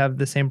companies have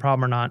the same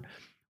problem or not.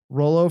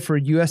 Rollo for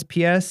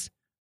USPS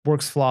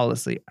works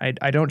flawlessly.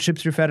 I don't ship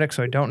through FedEx,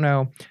 so I don't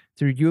know.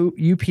 Through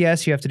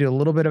UPS, you have to do a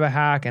little bit of a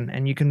hack,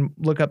 and you can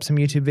look up some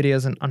YouTube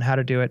videos on how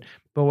to do it.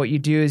 But what you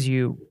do is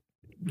you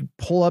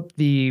pull up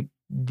the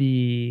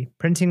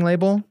printing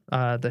label,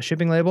 the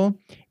shipping label,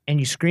 and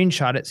you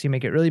screenshot it. So you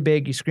make it really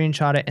big, you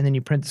screenshot it, and then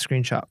you print the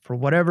screenshot. For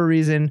whatever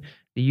reason,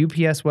 the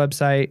UPS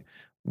website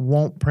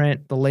won't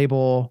print the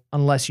label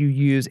unless you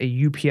use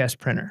a UPS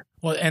printer.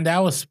 Well, and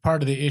that was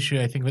part of the issue,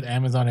 I think, with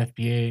Amazon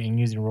FBA and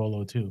using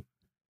Rollo too.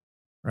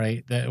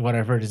 Right? That what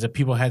I've heard is that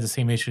people had the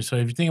same issue. So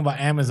if you think about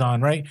Amazon,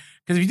 right?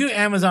 Because if you do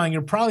Amazon,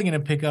 you're probably going to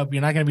pick up,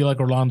 you're not going to be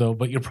like Orlando,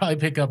 but you'll probably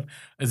pick up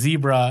a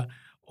Zebra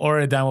or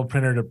a Dymo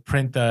printer to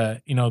print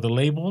the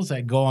labels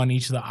that go on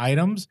each of the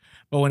items.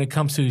 But when it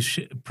comes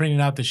to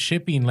printing out the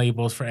shipping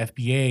labels for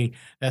FBA,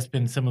 that's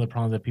been some of the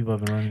problems that people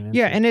have been running into.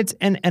 Yeah, and it's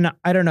and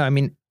I don't know. I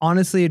mean,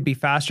 honestly, it'd be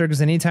faster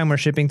because anytime we're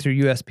shipping through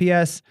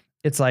USPS,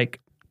 it's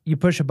like you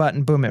push a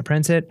button, boom, it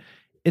prints it.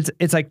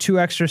 It's like 2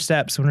 extra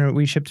steps when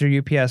we ship through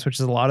UPS, which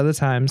is a lot of the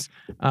times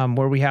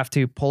where we have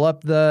to pull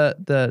up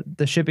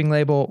the shipping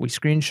label, we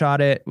screenshot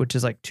it, which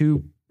is like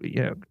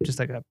just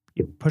like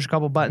you push a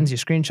couple buttons, you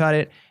screenshot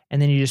it,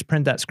 and then you just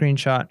print that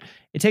screenshot.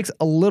 It takes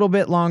a little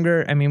bit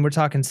longer. I mean, we're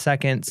talking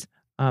seconds.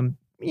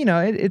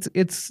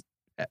 It's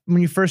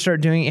when you first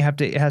start doing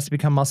it, it has to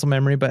become muscle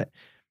memory, but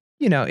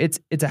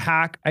it's a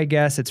hack, I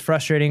guess. It's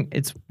frustrating.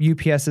 It's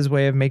UPS's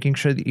way of making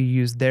sure that you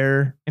use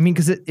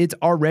because it's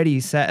already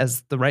set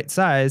as the right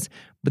size,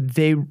 but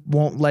they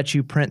won't let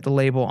you print the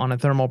label on a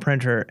thermal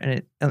printer,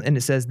 and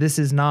it says this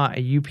is not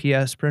a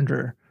UPS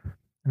printer,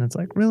 and it's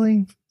like,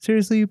 really,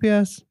 seriously,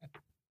 UPS?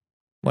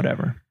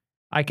 Whatever.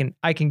 I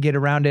can get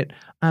around it.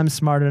 I'm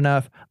smart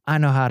enough. I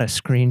know how to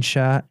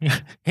screenshot.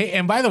 Hey,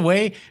 and by the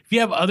way, if you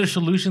have other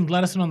solutions,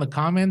 let us know in the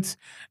comments.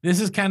 This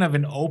is kind of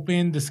an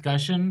open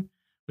discussion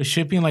with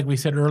shipping, like we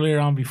said earlier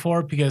on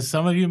before, because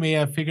some of you may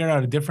have figured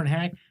out a different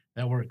hack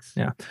that works.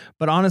 Yeah.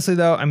 But honestly,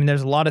 though, I mean,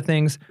 there's a lot of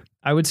things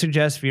I would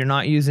suggest if you're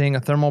not using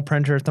a thermal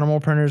printer. Thermal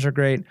printers are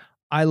great.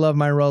 I love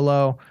my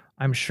Rollo.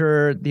 I'm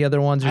sure the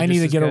other ones are I just need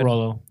to as get good. a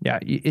Rollo. Yeah,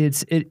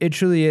 it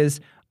truly is.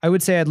 I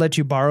would say I'd let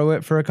you borrow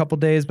it for a couple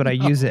days, but I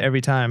use it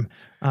every time.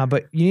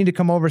 But you need to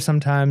come over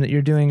sometime that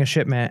you're doing a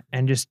shipment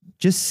and just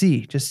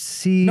see.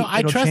 No,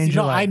 I trust you.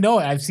 No, I know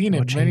it. I've seen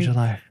it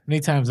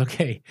many times.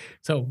 Okay,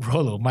 so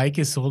Rollo. Mike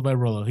is sold by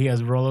Rollo. He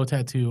has Rollo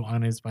tattoo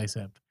on his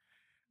bicep.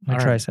 My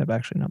tricep,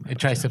 actually, not my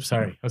tricep.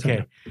 Sorry.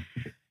 Okay.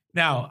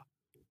 Now,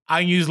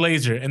 I use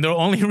laser, and the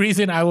only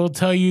reason I will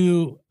tell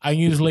you I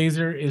use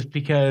laser is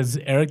because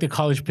Eric, the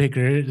college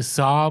picker,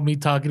 saw me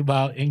talking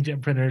about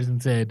inkjet printers and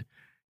said,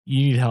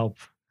 "You need help."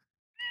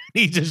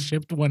 He just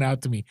shipped one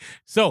out to me.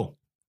 So,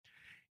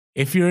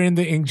 if you're in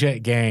the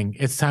inkjet gang,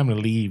 it's time to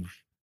leave.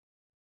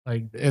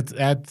 Like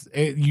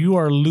you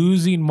are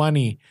losing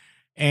money,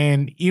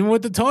 and even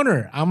with the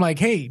toner, I'm like,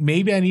 hey,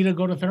 maybe I need to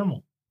go to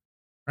thermal,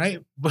 right?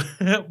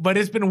 But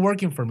it's been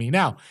working for me.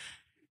 Now,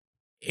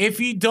 if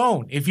you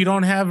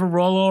don't have a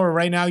Rollo, or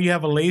right now you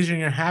have a laser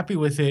and you're happy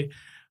with it,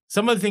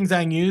 some of the things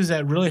I use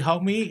that really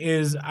help me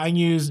is I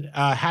use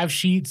half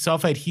sheet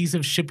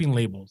self-adhesive shipping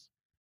labels.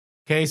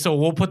 Okay, so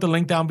we'll put the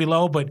link down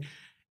below, but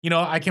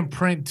I can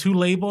print 2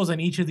 labels on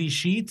each of these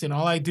sheets, and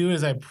all I do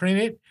is I print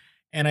it,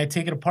 and I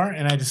take it apart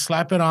and I just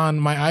slap it on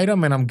my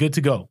item and I'm good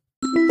to go.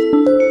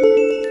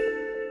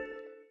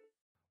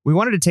 We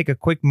wanted to take a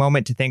quick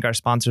moment to thank our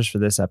sponsors for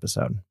this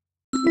episode.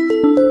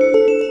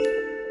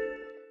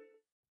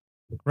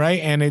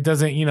 Right. And it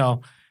doesn't,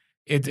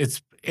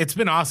 it's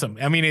been awesome.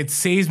 I mean, it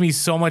saves me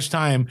so much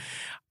time.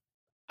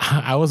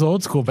 I was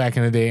old school back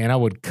in the day and I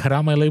would cut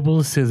out my label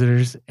with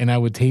scissors and I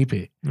would tape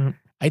it. Mm.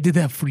 I did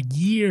that for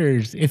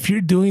years. If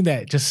you're doing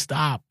that, just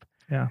stop.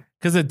 Yeah.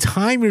 Because the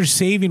time you're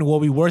saving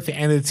will be worth it,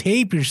 and the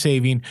tape you're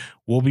saving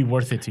will be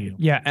worth it to you.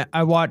 Yeah,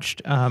 I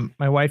watched.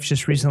 My wife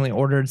just recently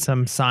ordered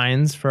some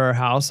signs for our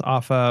house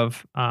off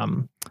of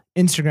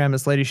Instagram.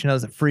 This lady she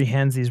knows that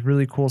freehands these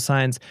really cool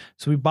signs.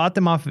 So we bought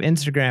them off of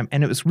Instagram,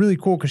 and it was really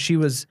cool because she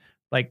was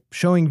like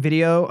showing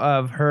video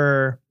of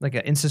her, like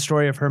an Insta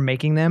story of her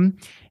making them.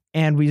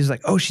 And we was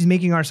like, oh, she's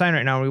making our sign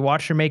right now. And we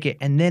watched her make it.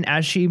 And then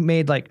as she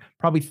made like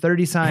probably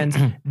 30 signs,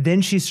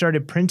 then she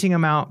started printing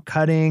them out,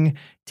 cutting,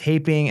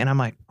 taping. And I'm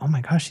like, oh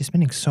my gosh, she's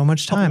spending so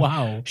much time. Oh,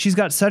 wow. She's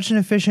got such an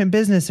efficient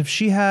business. If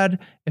she had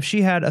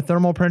a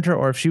thermal printer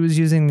or if she was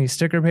using these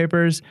sticker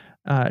papers,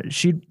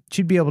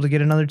 she'd be able to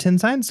get another 10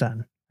 signs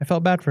done. I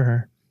felt bad for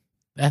her.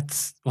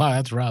 That's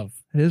rough.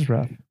 It is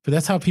rough. But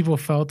that's how people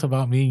felt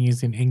about me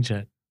using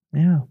inkjet.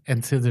 Yeah.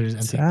 And scissors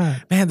and Sad.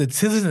 tape. Man, the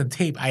scissors and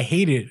tape, I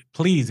hate it.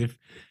 Please,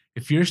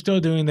 if you're still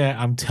doing that,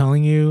 I'm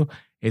telling you,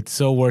 it's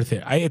so worth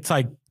it. It's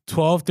like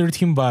 $12,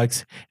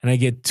 $13 and I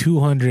get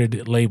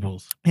 200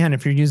 labels. And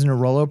if you're using a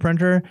Rollo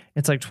printer,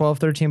 it's like $12,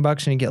 $13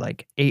 and you get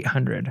like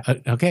 800.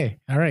 Okay.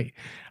 All right.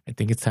 I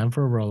think it's time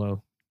for a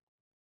Rollo.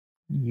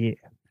 Yeah.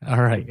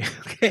 All right.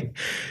 Okay.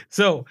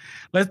 So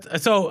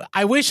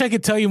I wish I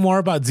could tell you more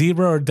about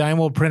Zebra or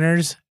Dymo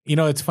printers.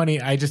 It's funny.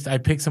 I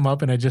picked some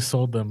up and I just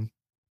sold them.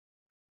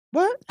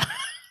 What?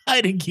 I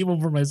didn't keep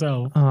them for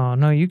myself. Oh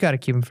no, you got to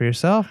keep them for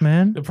yourself,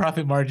 man. The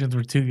profit margins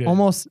were too good.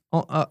 Almost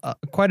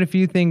quite a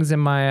few things in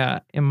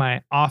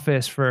my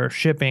office for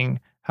shipping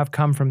have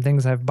come from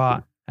things I've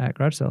bought at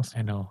garage sales.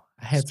 I know.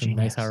 I had It's some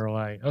genius. nice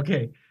ROI.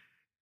 Okay.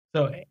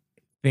 So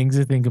things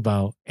to think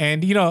about.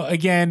 And,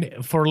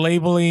 again, for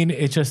labeling,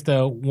 it's just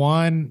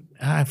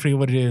I forget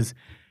what it is.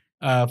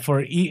 I'm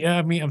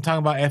talking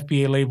about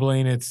FBA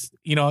labeling. It's,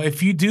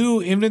 if you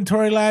do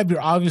inventory lab, you're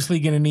obviously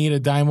going to need a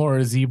Dymo or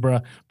a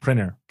Zebra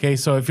printer. Okay.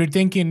 So if you're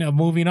thinking of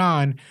moving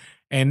on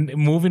and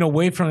moving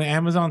away from the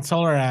Amazon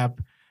Seller app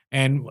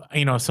and,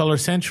 Seller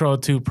Central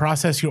to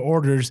process your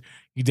orders,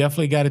 you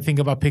definitely got to think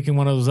about picking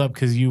one of those up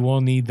because you will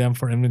need them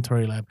for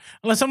inventory lab.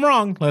 Unless I'm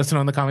wrong, let us know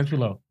in the comments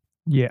below.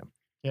 Yeah.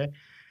 Okay.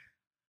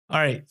 All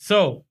right.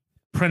 So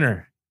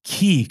printer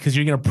key, because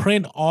you're going to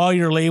print all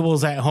your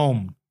labels at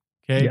home.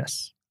 Okay.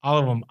 Yes. All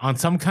of them on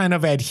some kind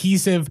of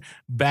adhesive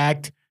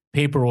backed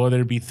paper, whether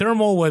it be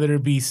thermal, whether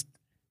it be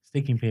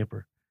sticking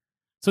paper.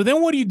 So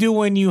then what do you do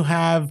when you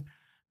have,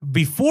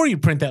 before you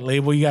print that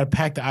label, you got to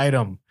pack the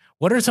item?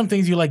 What are some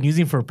things you like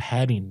using for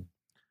padding?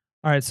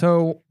 All right.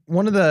 So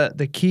one of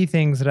the key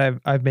things that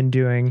I've been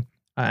doing,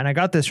 and I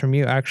got this from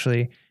you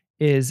actually,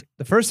 is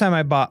the first time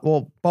I bought,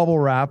 bubble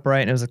wrap,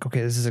 right? And it was like,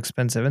 okay, this is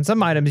expensive. And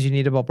some items you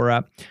need a bubble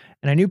wrap.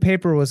 And I knew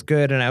paper was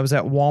good. And I was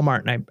at Walmart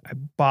and I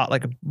bought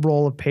like a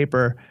roll of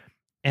paper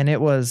and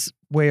it was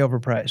way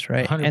overpriced,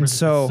 right? 100%. And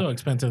so, It's so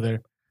expensive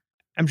there.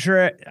 I'm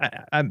sure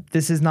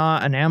this is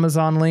not an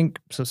Amazon link.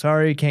 So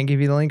sorry, can't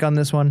give you the link on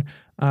this one.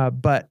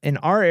 But in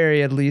our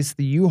area, at least,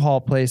 the U-Haul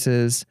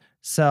places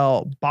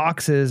sell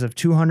boxes of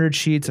 200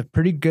 sheets of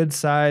pretty good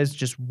size,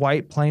 just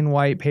plain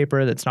white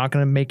paper that's not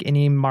going to make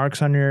any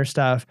marks on your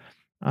stuff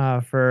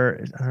for,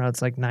 I don't know,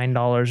 it's like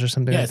 $9 or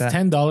something like that.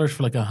 Yeah, it's $10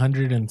 for like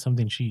 100 and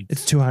something sheets.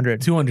 It's 200.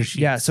 200 sheets.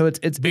 Yeah, so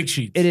it's big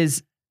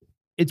sheets.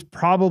 It's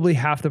probably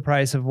half the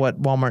price of what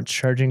Walmart's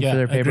charging for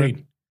their paper.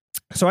 Agreed.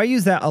 So I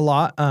use that a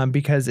lot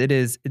because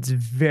it's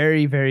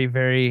very, very,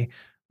 very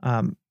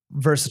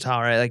versatile,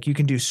 right? Like you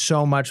can do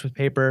so much with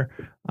paper.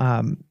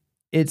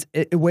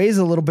 It weighs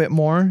a little bit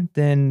more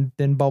than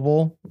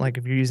bubble, like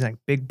if you're using like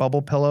big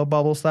bubble pillow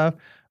bubble stuff.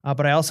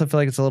 But I also feel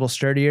like it's a little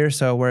sturdier.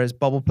 So whereas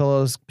bubble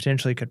pillows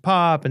potentially could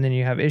pop and then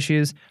you have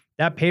issues,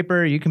 that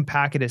paper, you can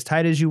pack it as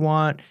tight as you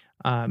want.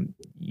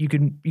 You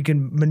can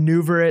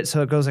maneuver it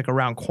so it goes like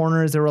around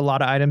corners. There were a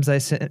lot of items I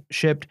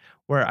shipped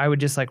where I would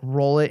just like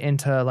roll it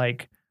into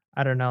like,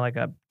 I don't know, like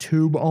a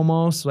tube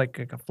almost, like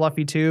a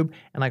fluffy tube,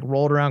 and like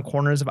rolled around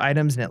corners of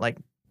items, and it like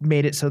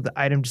made it so the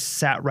item just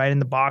sat right in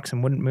the box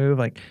and wouldn't move.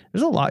 Like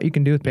there's a lot you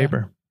can do with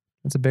paper.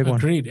 That's a big one.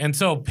 Agreed. And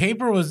so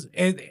paper was,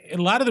 a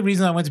lot of the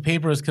reason I went to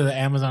paper was because of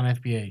Amazon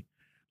FBA.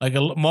 Like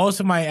most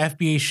of my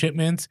FBA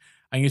shipments,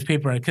 I use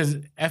paper because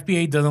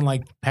FBA doesn't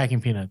like packing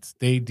peanuts.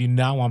 They do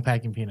not want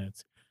packing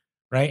peanuts,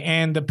 right?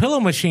 And the pillow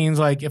machines,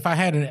 like if I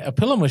had a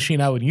pillow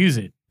machine, I would use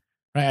it,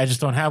 right? I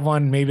just don't have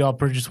one. Maybe I'll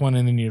purchase one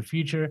in the near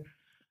future.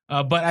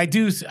 But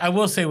I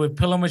will say with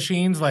pillow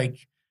machines,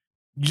 like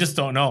you just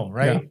don't know,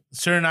 right? Yeah.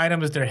 Certain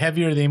items, if they're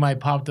heavier, they might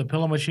pop the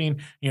pillow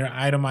machine. Your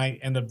item might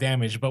end up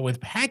damaged. But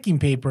with packing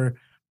paper,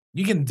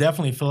 you can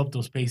definitely fill up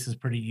those spaces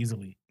pretty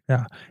easily.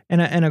 Yeah,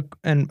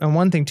 and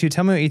one thing too.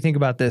 Tell me what you think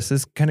about this.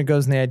 This kind of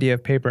goes in the idea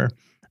of paper.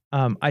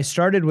 I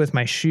started with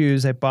my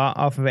shoes. I bought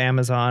off of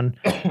Amazon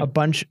a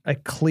bunch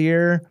of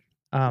clear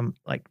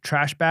like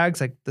trash bags,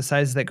 like the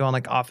sizes that go in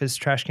like office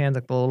trash cans,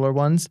 like the littler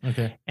ones.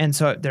 Okay. And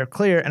so they're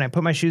clear, and I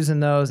put my shoes in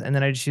those, and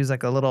then I just use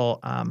like a little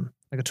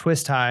like a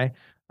twist tie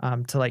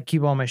to like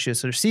keep all my shoes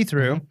so they're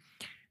see-through. Mhm.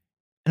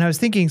 And I was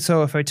thinking,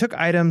 so if I took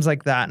items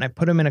like that and I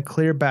put them in a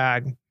clear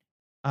bag,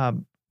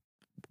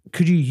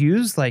 could you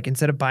use like,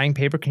 instead of buying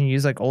paper, can you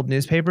use like old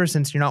newspaper,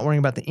 since you're not worrying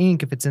about the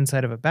ink if it's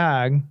inside of a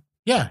bag?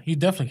 Yeah, you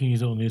definitely can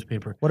use old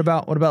newspaper. What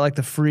about like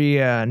the free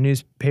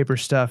newspaper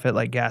stuff at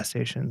like gas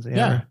stations? You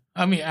Yeah. ever-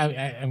 I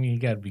mean, you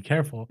got to be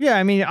careful. Yeah,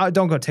 I mean,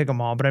 don't go take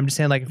them all, but I'm just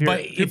saying, like, if you're, But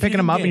if if you're you picking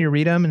them can up get- and you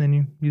read them and then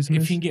you use them.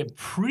 If you can get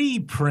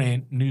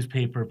pre-print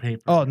newspaper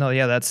paper. Oh no,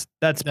 yeah, that's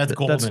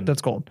golden.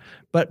 That's gold.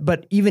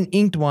 But even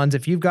inked ones,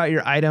 if you've got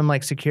your item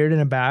like secured in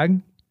a bag,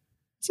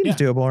 seems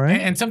Yeah. doable, right?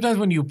 And sometimes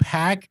when you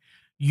pack,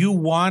 you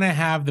want to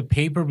have the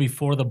paper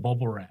before the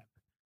bubble wrap,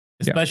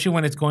 especially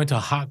when it's going to a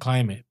hot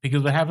climate.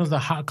 Because what happens to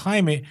hot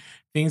climate,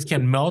 things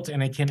can melt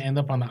and it can end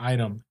up on the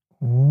item.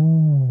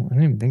 Oh, I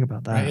didn't even think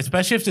about that. Right?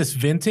 Especially if it's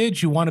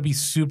vintage, you want to be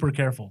super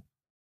careful.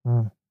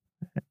 Oh,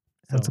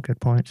 that's So, a good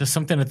point. Just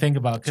something to think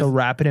about. 'Cause So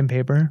wrap it in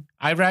paper.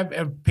 I wrap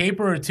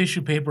paper or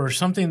tissue paper or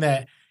something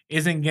that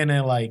isn't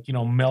gonna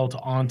melt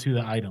onto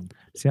the item.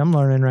 See, I'm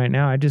learning right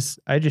now. I just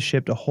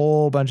shipped a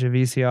whole bunch of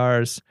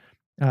VCRs,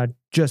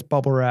 just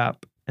bubble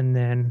wrap, and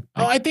then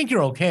Oh, I think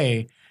you're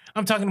okay.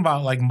 I'm talking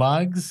about like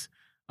mugs.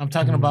 I'm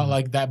talking about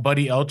like that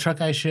Buddy L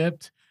truck I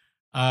shipped.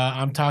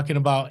 I'm talking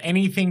about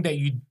anything that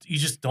you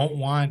just don't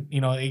want.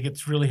 It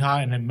gets really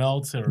hot and it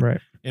melts or right.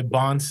 it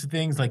bonds to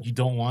things. Like you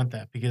don't want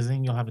that because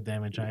then you'll have a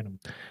damaged item.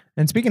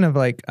 And speaking of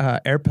like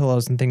air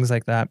pillows and things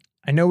like that,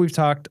 I know we've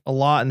talked a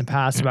lot in the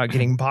past about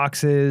getting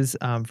boxes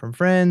from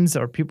friends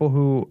or people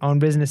who own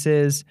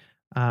businesses.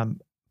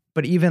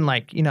 But even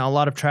like, a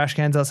lot of trash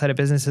cans outside of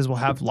businesses will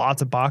have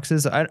lots of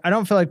boxes. I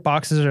don't feel like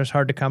boxes are as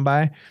hard to come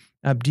by.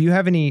 Do you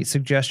have any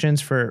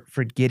suggestions for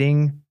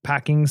getting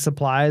packing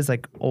supplies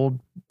like old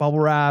bubble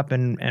wrap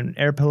and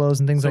air pillows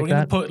and things So like we're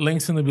gonna that? put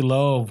links in the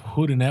below of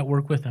who to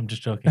network with. I'm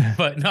just joking,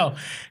 but no.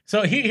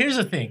 So here's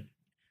the thing: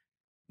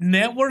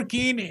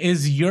 networking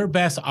is your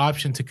best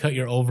option to cut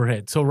your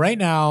overhead. So right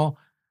now,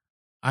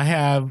 I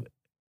have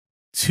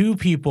 2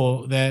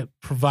 people that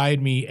provide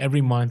me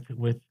every month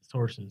with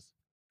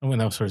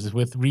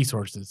with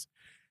resources.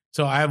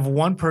 So I have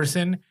one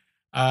person,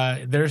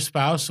 their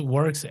spouse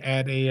works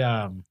at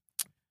a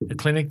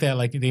clinic that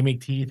like they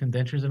make teeth and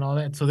dentures and all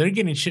that. So they're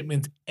getting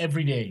shipments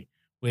every day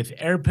with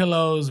air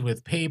pillows,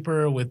 with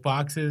paper, with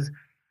boxes.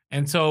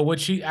 And so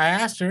I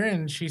asked her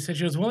and she said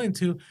she was willing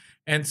to.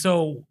 And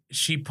so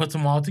she puts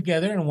them all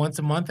together. And once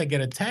a month I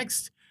get a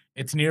text.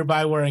 It's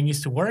nearby where I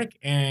used to work.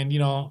 And,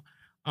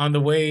 on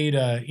the way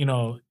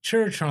to,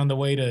 church or on the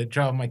way to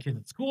drop my kids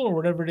at school or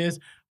whatever it is,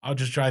 I'll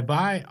just drive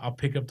by, I'll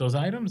pick up those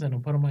items and I'll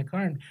put them in my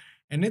car.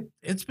 And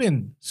it's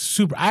been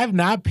super. I have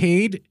not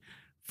paid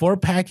for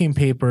packing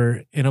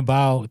paper in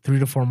about 3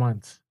 to 4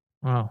 months.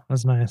 Wow,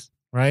 that's nice.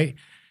 Right.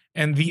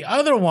 And the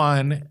other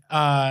one,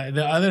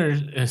 the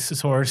other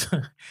source,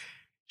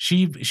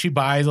 she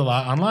buys a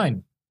lot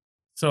online.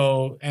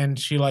 So, and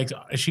she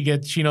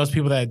knows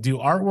people that do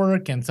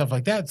artwork and stuff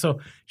like that. So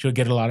she'll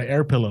get a lot of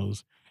air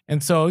pillows.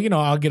 And so,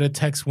 I'll get a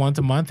text once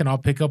a month and I'll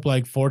pick up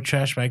like 4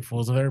 trash bag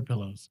fulls of air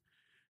pillows.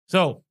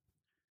 So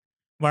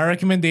my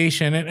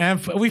recommendation,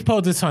 and we've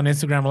posted this on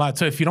Instagram a lot.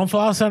 So if you don't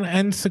follow us on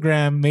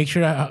Instagram, make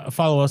sure to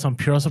follow us on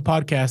Pure Hustle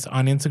Podcast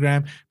on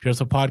Instagram, Pure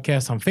Hustle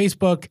Podcast on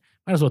Facebook.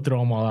 Might as well throw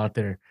them all out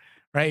there,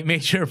 right?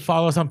 Make sure to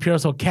follow us on Pure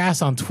Hustle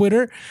Cast on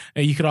Twitter.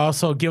 And you could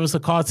also give us a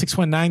call at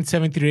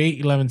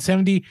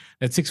 619-738-1170.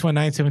 That's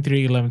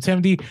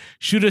 619-738-1170.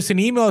 Shoot us an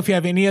email if you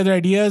have any other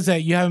ideas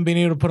that you haven't been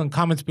able to put in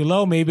comments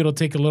below. Maybe it'll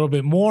take a little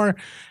bit more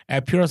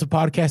at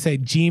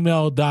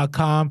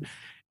purehustlepodcast@gmail.com.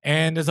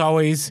 And as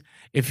always,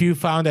 if you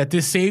found that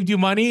this saved you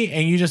money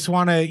and you just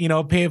want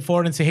to, pay it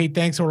forward and say, hey,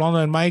 thanks to Rolando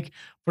and Mike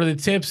for the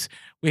tips,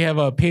 we have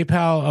a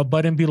PayPal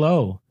button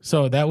below.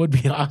 So that would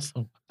be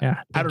awesome.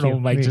 Yeah. I don't know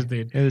what Mike just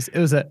did. It was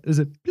a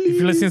If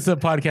you're listening to the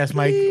podcast,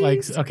 Mike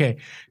likes, okay.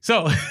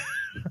 So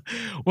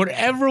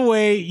whatever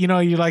way,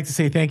 you'd like to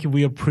say thank you,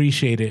 we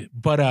appreciate it.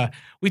 But I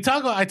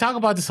talk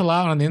about this a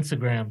lot on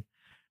Instagram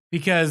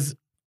because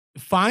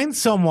find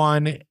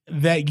someone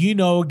that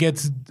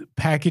gets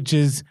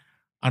packages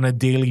on a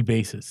daily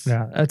basis.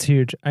 Yeah, that's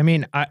huge. I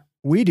mean,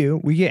 we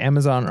get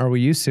Amazon, or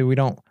we used to. We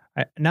don't.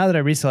 Now that I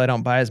resell, I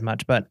don't buy as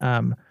much. But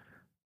I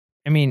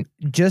mean,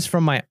 just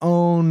from my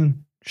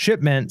own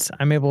shipments,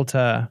 I'm able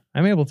to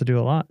do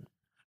a lot.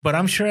 But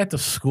I'm sure at the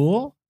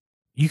school,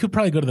 you could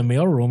probably go to the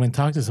mail room and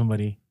talk to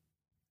somebody,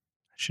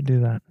 I should do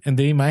that. and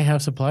they might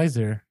have supplies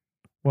there.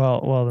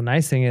 Well, the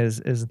nice thing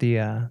is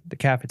the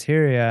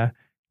cafeteria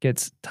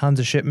gets tons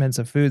of shipments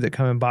of food that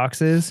come in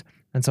boxes,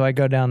 and so I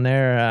go down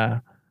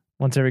there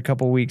once every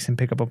couple of weeks and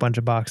pick up a bunch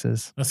of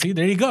boxes. Well, see,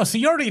 there you go. So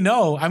you already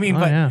know. I mean, Oh,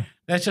 but yeah.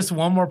 that's just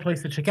one more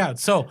place to check out.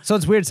 So So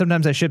it's weird.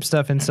 Sometimes I ship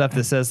stuff and stuff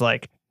that says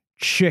like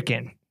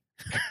chicken.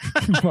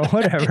 Well,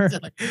 whatever.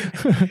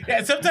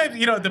 yeah, sometimes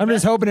I'm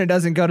just hoping it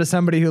doesn't go to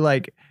somebody who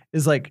like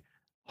is like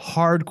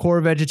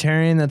hardcore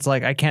vegetarian that's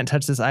like, I can't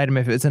touch this item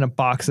if it's in a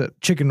box that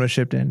chicken was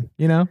shipped in,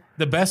 you know?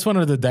 The best one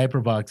are the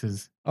diaper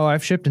boxes. Oh,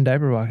 I've shipped in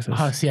diaper boxes.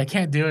 Oh, see, I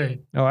can't do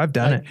it. Oh, I've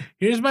done it.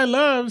 Here's my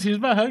loves. Here's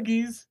my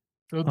huggies.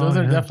 Those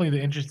are yeah. definitely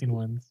the interesting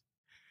ones.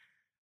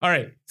 All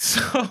right.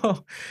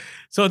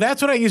 So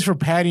that's what I use for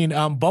padding.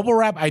 Bubble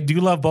wrap. I do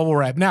love bubble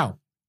wrap. Now,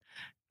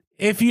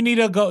 if you need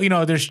to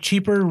go, there's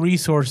cheaper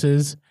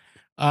resources.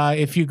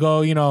 If you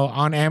go,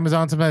 on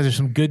Amazon, sometimes there's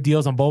some good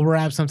deals on bubble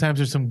wrap. Sometimes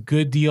there's some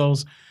good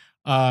deals,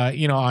 on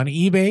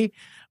eBay.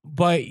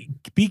 But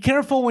be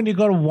careful when you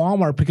go to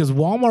Walmart, because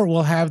Walmart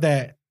will have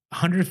that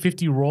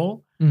 150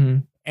 roll,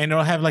 and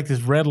it'll have like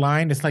this red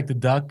line. It's like the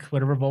duck,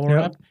 whatever bubble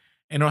wrap,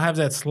 and it'll have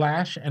that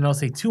slash, and it'll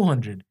say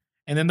 200,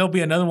 and then there'll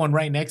be another one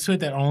right next to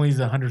it that only is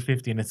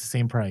 150, and it's the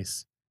same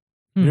price.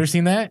 You ever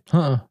seen that?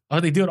 Oh,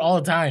 they do it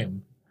all the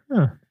time.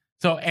 Huh.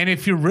 So, and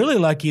if you're really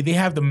lucky, they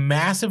have the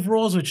massive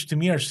rolls, which to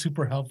me are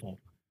super helpful,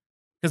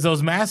 because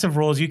those massive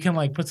rolls, you can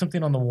like put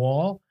something on the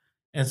wall,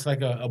 and it's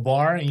like a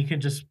bar, and you can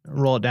just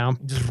roll it down.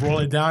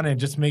 And it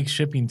just makes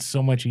shipping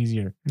so much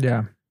easier.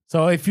 Yeah.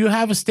 So if you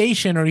have a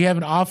station or you have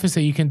an office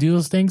that you can do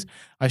those things,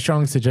 I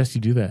strongly suggest you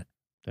do that.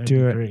 That'd do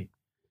be it. Great.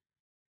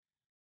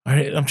 All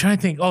right, I'm trying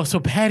to think. Oh, so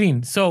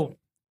padding. So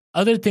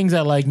other things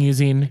I like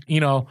using,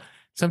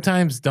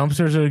 sometimes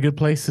dumpsters are a good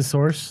place to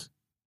source.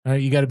 All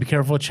right, you got to be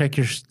careful. Check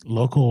your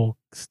local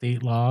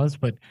state laws.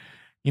 But,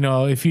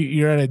 if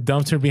you're at a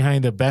dumpster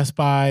behind a Best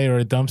Buy or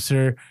a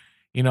dumpster,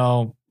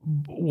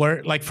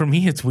 where, like for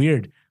me, it's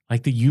weird.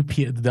 Like the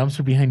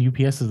dumpster behind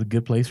UPS is a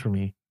good place for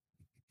me.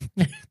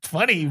 It's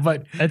funny,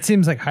 but that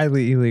seems like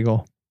highly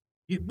illegal.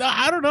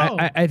 I don't know.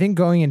 I think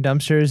going in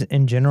dumpsters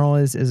in general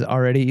is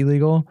already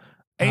illegal.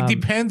 It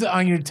depends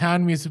on your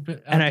town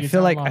municipality. And I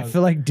feel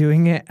like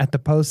doing it at the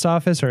post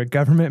office or a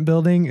government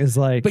building is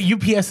like. But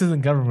UPS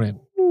isn't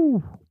government.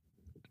 Ooh.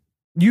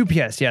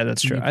 UPS, yeah,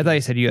 that's true. I thought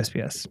you said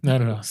USPS.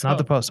 No. Not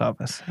the post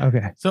office.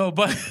 Okay. So,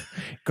 but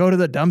go to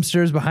the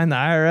dumpsters behind the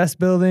IRS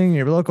building,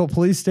 your local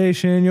police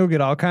station. You'll get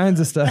all kinds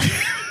of stuff.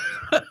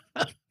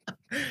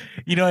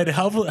 It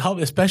help,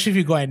 especially if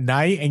you go at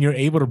night and you're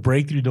able to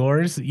break through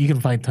doors. You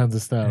can find tons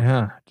of stuff.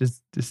 Yeah,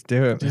 just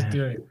do it. Just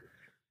do it.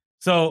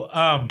 So,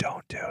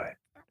 don't do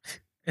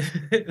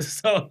it.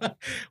 So,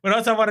 what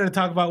else I wanted to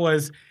talk about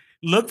was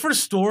look for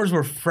stores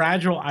where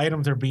fragile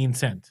items are being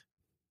sent.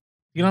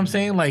 You know what I'm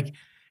saying? Like,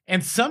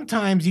 and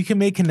sometimes you can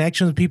make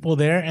connections with people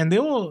there, and they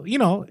will.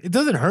 It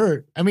doesn't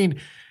hurt. I mean,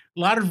 a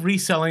lot of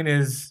reselling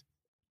is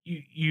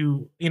a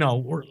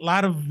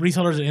lot of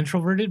resellers are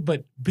introverted,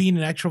 but being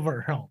an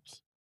extrovert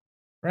helps.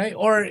 Right?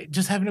 Or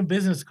just having a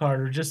business card,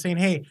 or just saying,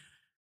 hey,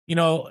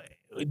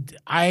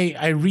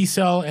 I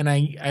resell, and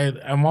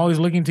I'm always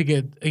looking to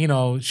get,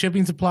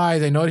 shipping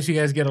supplies. I notice you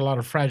guys get a lot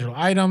of fragile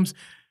items.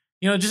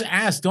 Just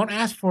ask. Don't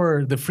ask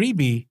for the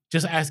freebie.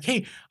 Just ask,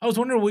 hey, I was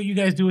wondering what you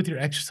guys do with your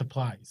extra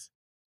supplies.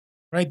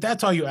 Right?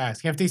 That's all you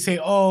ask. If they say,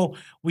 oh,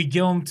 we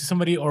give them to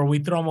somebody, or we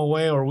throw them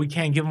away, or we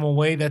can't give them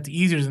away, that's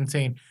easier than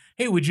saying,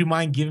 hey, would you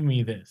mind giving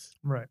me this?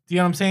 Right. Do you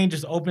know what I'm saying?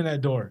 Just open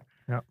that door.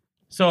 Yeah.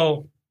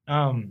 So,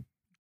 I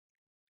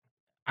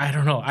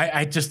don't know.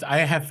 I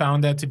have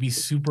found that to be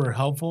super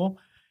helpful.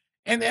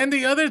 And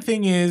the other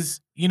thing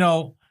is,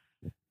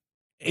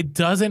 it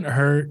doesn't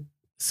hurt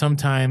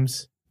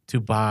sometimes to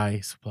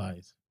buy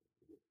supplies.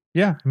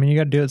 Yeah. I mean, you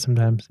got to do it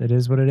sometimes. It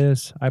is what it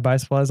is. I buy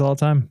supplies all the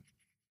time.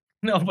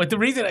 No, but the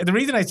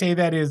reason I say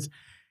that is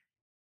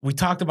we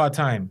talked about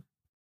time,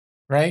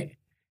 right?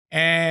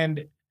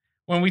 And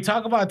when we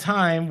talk about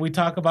time, we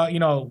talk about,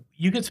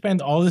 you could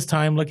spend all this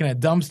time looking at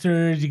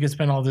dumpsters. You could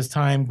spend all this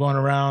time going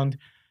around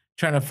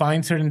trying to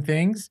find certain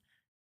things,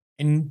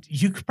 and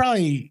you could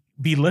probably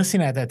be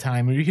listening at that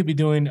time, or you could be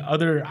doing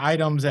other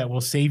items that will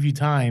save you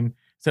time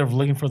instead of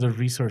looking for those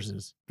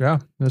resources. Yeah,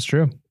 that's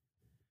true.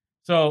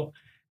 So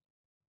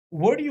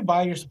where do you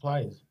buy your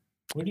supplies?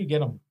 Where do you get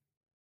them?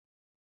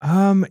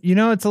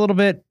 It's a little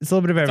bit of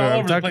everywhere. All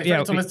over the place,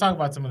 right? So let's talk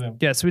about some of them.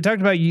 Yeah, so we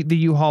talked about the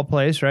U-Haul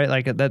place, right?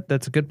 Like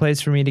that's a good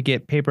place for me to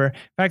get paper. In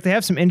fact, they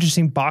have some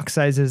interesting box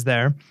sizes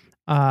there.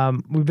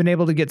 We've been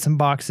able to get some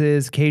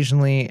boxes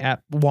occasionally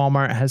at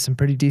Walmart. It has some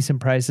pretty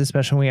decent prices,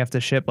 especially when we have to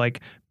ship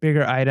like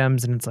bigger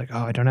items and it's like,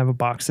 oh, I don't have a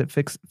box that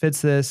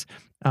fits this.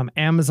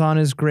 Amazon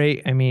is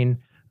great. I mean,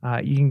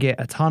 you can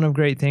get a ton of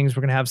great things.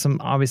 We're going to have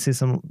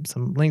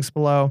some links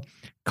below.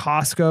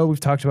 Costco. We've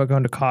talked about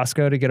going to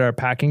Costco to get our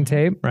packing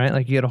tape, right?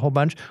 Like you get a whole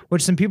bunch,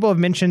 which some people have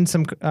mentioned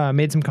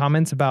made some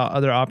comments about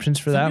other options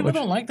for that. People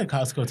don't like the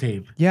Costco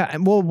tape. Yeah.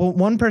 And well,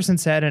 one person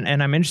said,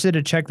 and I'm interested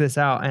to check this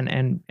out,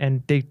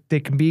 and they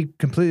can be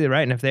completely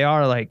right. And if they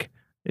are, like,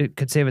 it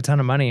could save a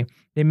ton of money.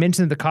 They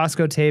mentioned that the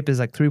Costco tape is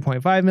like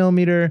 3.5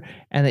 millimeter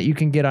and that you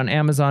can get on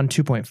Amazon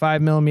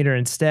 2.5 millimeter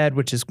instead,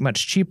 which is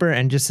much cheaper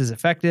and just as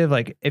effective.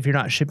 Like if you're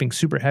not shipping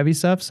super heavy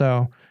stuff.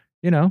 So,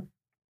 there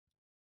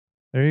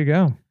you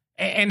go.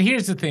 And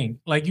here's the thing,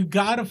 like you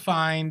got to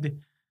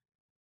find,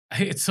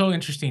 it's so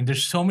interesting.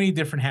 There's so many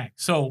different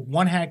hacks. So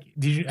one hack,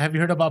 have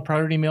you heard about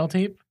priority mail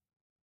tape?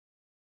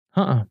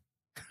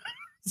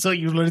 So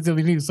you learned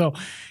something new. So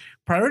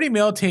priority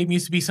mail tape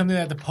used to be something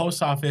that the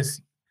post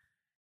office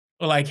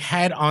like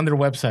had on their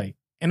website.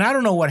 And I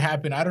don't know what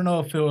happened. I don't know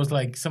if it was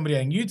like somebody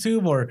on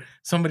YouTube or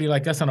somebody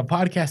like us on a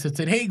podcast that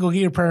said, hey, go get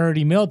your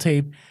priority mail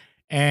tape.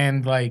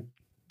 And like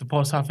the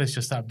post office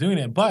just stopped doing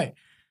it. But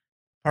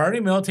priority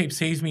mail tape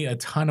saves me a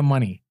ton of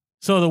money.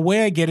 So the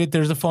way I get it,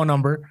 there's a phone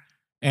number.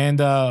 And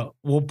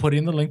we'll put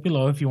in the link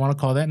below if you want to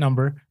call that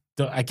number.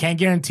 I can't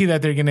guarantee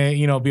that they're going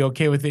to, be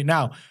okay with it.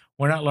 Now,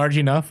 we're not large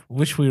enough.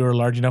 Wish we were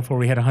large enough where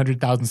we had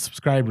 100,000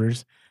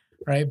 subscribers,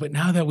 right? But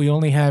now that we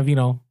only have,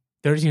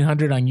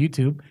 1,300 on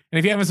YouTube. And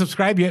if you haven't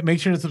subscribed yet, make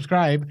sure to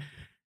subscribe.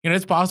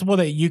 It's possible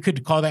that you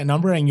could call that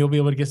number and you'll be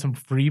able to get some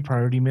free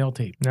priority mail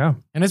tape. Yeah.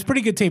 And it's pretty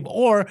good tape.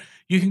 Or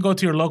you can go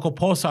to your local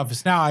post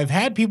office. Now, I've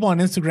had people on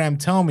Instagram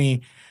tell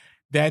me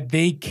that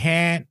they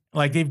can't,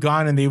 like they've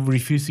gone and they've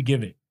refused to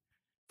give it.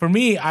 For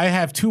me, I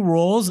have 2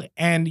 rolls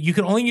and you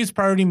can only use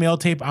priority mail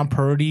tape on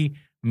priority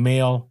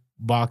mail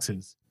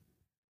boxes,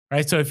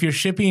 right? So if you're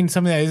shipping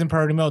something that isn't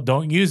priority mail,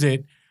 don't use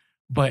it.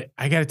 But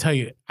I got to tell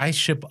you, I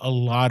ship a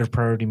lot of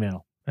priority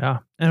mail. Yeah.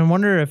 And I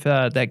wonder if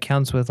that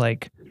counts with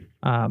like,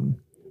 well,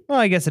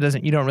 I guess it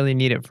doesn't. You don't really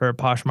need it for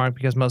Poshmark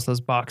because most of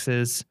those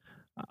boxes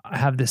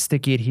have the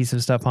sticky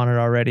adhesive stuff on it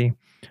already.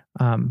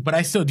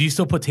 But do you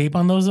still put tape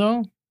on those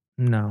though?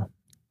 No.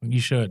 You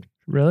should.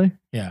 Really?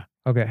 Yeah.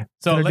 Okay.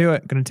 So Gonna do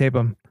it. Gonna tape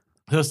them.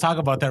 Let's talk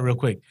about that real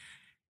quick.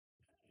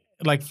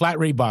 Like flat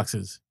rate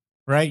boxes,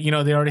 right?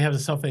 They already have the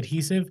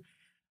self-adhesive.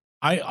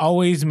 I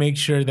always make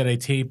sure that I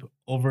tape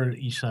over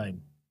each side.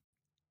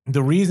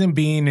 The reason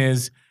being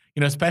is,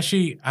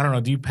 especially, I don't know,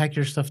 do you pack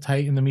your stuff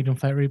tight in the medium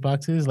flat rate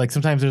boxes? Like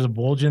sometimes there's a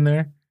bulge in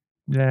there.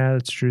 Yeah,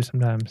 that's true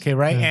sometimes. Okay,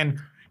 right? Yeah. And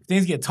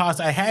things get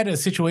tossed. I had a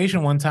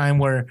situation one time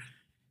where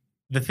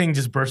the thing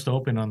just burst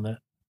open on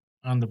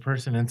the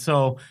person. And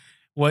so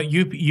what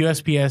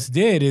USPS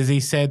did is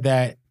they said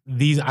that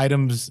these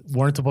items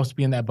weren't supposed to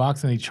be in that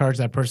box and they charged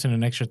that person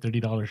an extra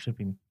 $30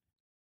 shipping.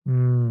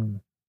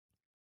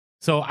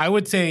 So I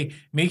would say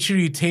make sure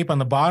you tape on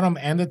the bottom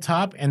and the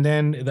top, and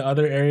then the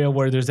other area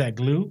where there's that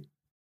glue,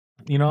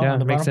 Yeah, on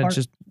the makes bottom sense. part.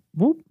 Just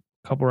whoop,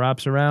 couple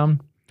wraps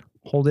around,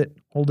 hold it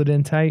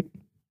in tight.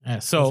 Yeah,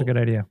 so That's a good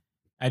idea.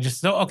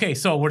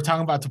 So we're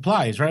talking about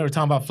supplies, right? We're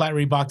talking about flat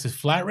rate boxes.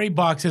 Flat rate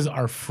boxes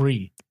are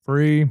free.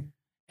 Free.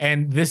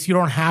 And this, you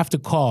don't have to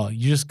call.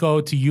 You just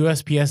go to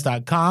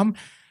USPS.com,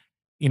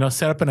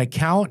 set up an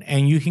account,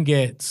 and you can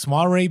get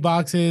small rate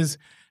boxes,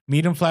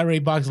 medium flat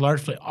rate box,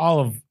 large flat, all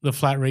of the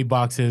flat rate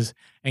boxes,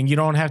 and you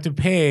don't have to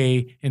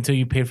pay until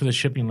you pay for the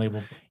shipping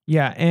label.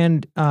 Yeah,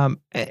 and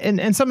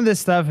some of this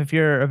stuff, if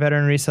you're a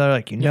veteran reseller,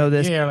 like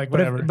this. Yeah, like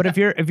whatever. But if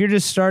you're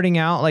just starting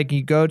out, like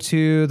you go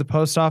to the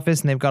post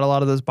office and they've got a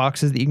lot of those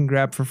boxes that you can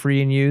grab for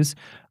free and use.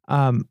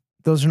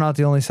 Those are not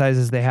the only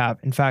sizes they have.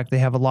 In fact, they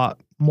have a lot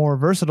more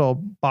versatile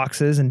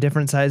boxes and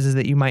different sizes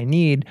that you might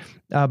need,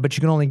 but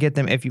you can only get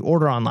them if you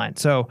order online.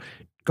 So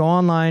go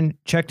online,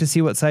 check to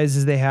see what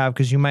sizes they have,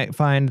 because you might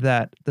find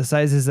that the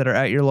sizes that are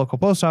at your local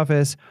post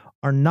office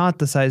are not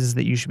the sizes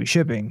that you should be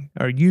shipping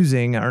or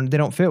using, or they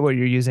don't fit what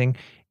you're using.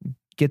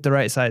 Get the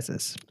right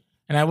sizes.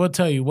 And I will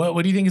tell you, what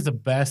do you think is the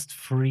best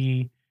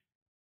free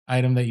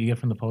item that you get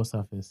from the post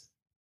office?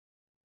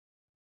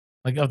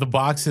 Like of the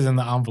boxes and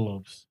the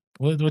envelopes.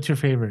 What's your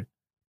favorite?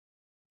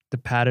 The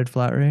padded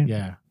flat rate?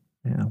 Yeah.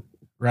 Yeah.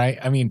 Right?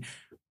 I mean,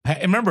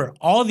 remember,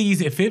 all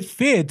these, if it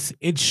fits,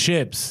 it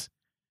ships.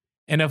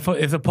 And if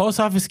the post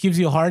office gives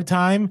you a hard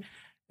time,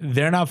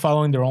 they're not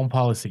following their own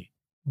policy.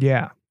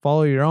 Yeah.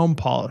 Follow your own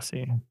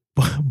policy.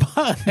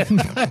 But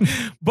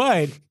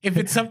if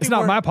it's something, it's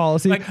not my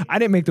policy. Like, I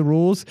didn't make the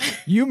rules.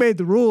 You made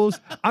the rules.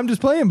 I'm just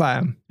playing by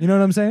them. You know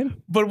what I'm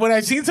saying? But what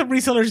I've seen some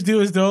resellers do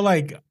is they'll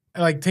like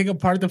take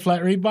apart the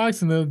flat rate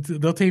box and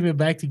they'll tape it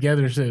back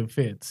together so it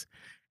fits.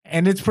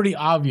 And it's pretty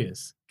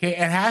obvious. Okay,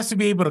 it has to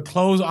be able to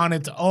close on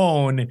its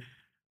own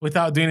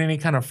without doing any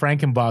kind of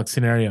Frankenbox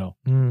scenario.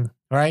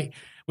 Right?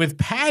 With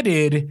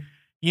padded,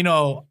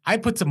 I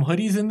put some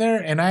hoodies in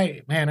there and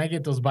I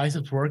get those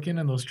biceps working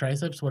and those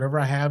triceps, whatever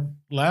I have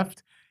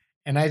left,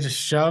 and I just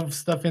shove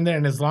stuff in there.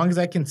 And as long as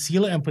I can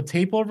seal it and put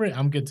tape over it,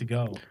 I'm good to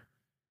go.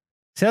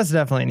 See, that's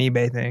definitely an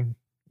eBay thing.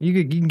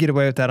 You can get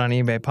away with that on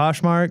eBay.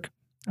 Poshmark,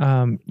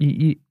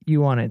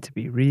 you want it to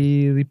be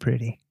really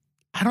pretty.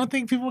 I don't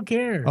think people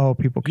care. Oh,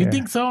 people care. You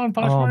think so on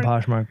Poshmark? Oh, on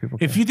Poshmark, people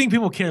care. If you think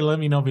people care, let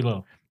me know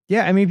below.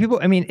 Yeah, I mean,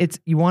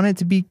 you want it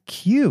to be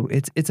cute.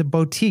 It's a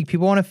boutique.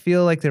 People want to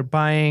feel like they're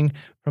buying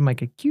from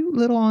like a cute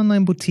little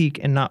online boutique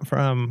and not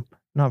from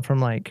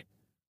like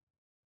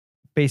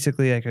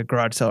basically like a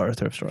garage seller or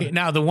thrift store. Okay,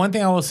 now, the one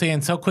thing I will say,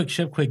 and Sell Quick,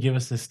 Ship Quick give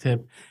us this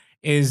tip,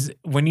 is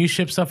when you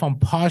ship stuff on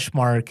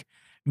Poshmark,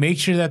 make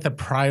sure that the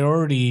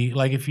priority,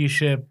 like if you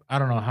ship, I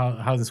don't know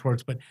how this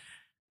works, but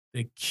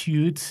the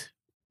cute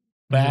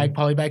bag,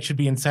 poly bag should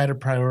be inside a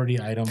priority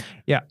item.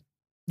 Yeah.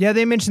 Yeah,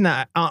 they mentioned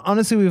that.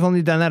 Honestly, we've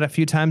only done that a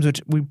few times,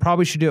 which we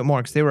probably should do it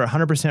more because they were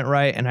 100%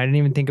 right, and I didn't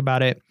even think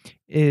about it,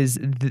 is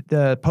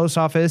the post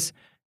office,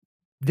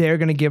 they're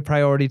going to give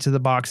priority to the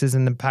boxes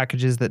and the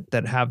packages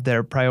that have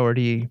their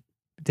priority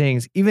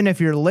things. Even if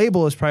your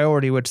label is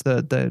priority, which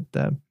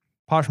the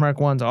Poshmark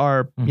ones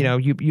are, you know,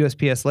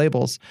 USPS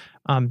labels.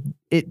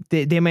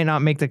 They may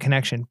not make the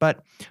connection,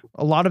 but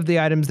a lot of the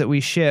items that we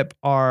ship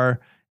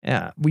are,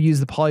 we use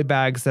the poly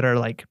bags that are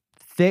like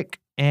thick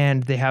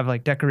and they have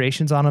like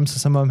decorations on them. So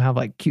some of them have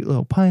like cute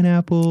little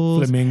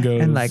pineapples,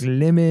 flamingos, and like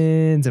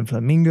lemons and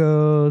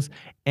flamingos.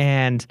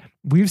 And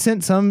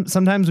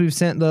sometimes we've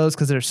sent those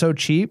because they're so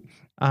cheap.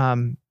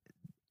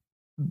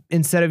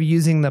 Instead of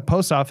using the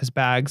post office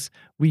bags,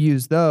 we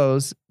use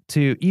those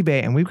to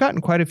eBay, and we've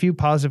gotten quite a few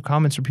positive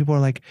comments where people are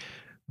like,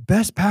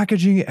 best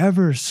packaging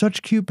ever,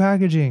 such cute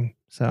packaging.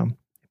 So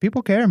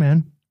people care,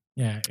 man.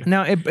 Yeah.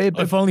 Now,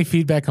 if only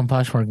feedback on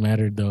Poshmark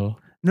mattered, though.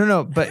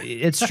 No, but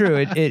it's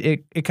true.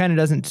 It kind of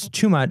doesn't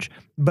too much.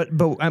 But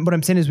what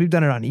I'm saying is we've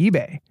done it on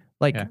eBay.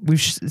 Like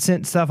we've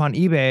sent stuff on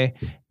eBay,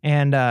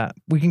 and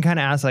we can kind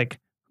of ask like,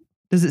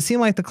 does it seem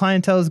like the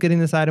clientele is getting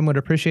this item would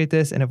appreciate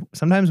this? And if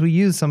sometimes we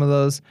use some of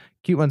those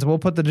cute ones, we'll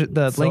put the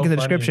link in the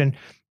description.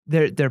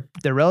 They're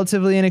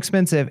relatively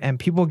inexpensive, and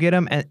people get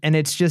them, and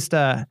it's just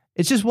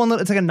one.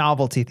 It's like a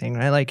novelty thing,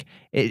 right? Like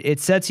it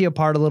sets you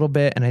apart a little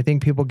bit, and I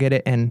think people get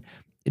it, and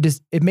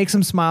it makes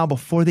them smile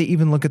before they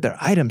even look at their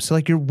item. So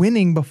like you're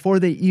winning before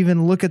they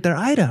even look at their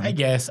item. I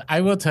guess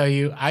I will tell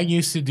you, I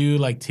used to do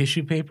like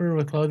tissue paper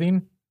with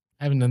clothing.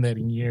 I haven't done that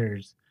in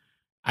years.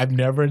 I've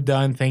never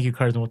done thank you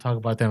cards, and we'll talk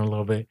about that in a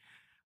little bit.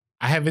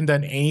 I haven't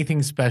done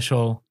anything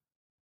special.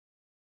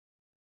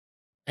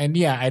 And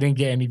yeah, I didn't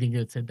get anything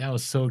that said that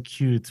was so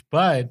cute,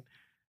 but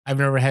I've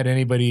never had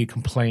anybody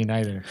complain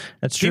either.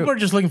 That's true. People are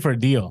just looking for a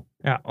deal.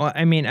 Yeah. Well,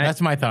 I mean,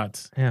 that's my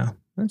thoughts. Yeah,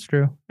 that's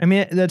true. I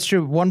mean, that's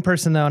true. One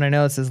person though, and I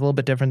know this is a little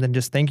bit different than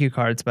just thank you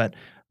cards, but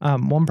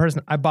one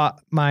person, I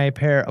bought my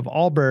pair of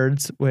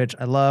Allbirds, which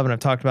I love and I've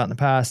talked about in the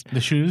past.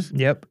 The shoes?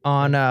 Yep.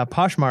 On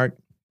Poshmark.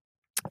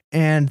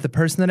 And the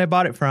person that I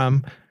bought it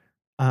from,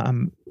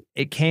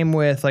 it came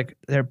with like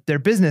their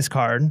business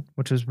card,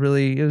 which was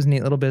it was a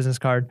neat little business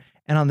card.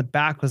 And on the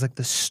back was like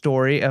the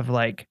story of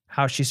like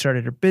how she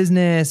started her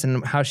business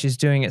and how she's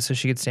doing it so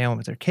she could stay home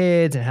with her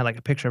kids, and had like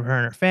a picture of her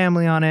and her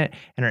family on it,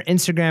 and her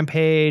Instagram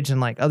page and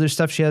like other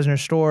stuff she has in her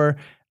store.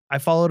 I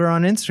followed her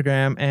on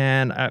Instagram,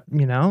 and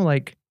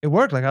like it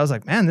worked. Like I was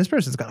like, man, this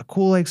person's got a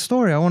cool like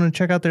story. I want to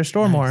check out their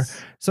store more.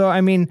 So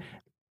I mean,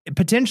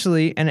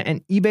 potentially,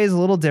 and eBay is a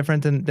little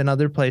different than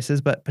other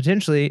places, but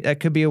potentially that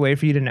could be a way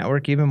for you to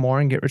network even more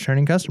and get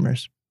returning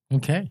customers.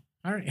 Okay.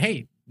 All right.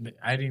 Hey,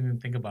 I didn't even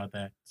think about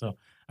that. So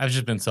I've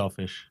just been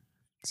selfish.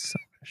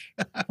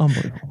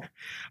 Unbelievable.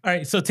 All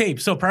right. So tape.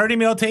 So Priority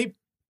Mail tape.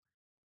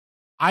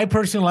 I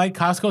personally like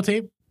Costco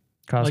tape.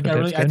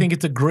 I think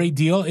it's a great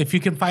deal. If you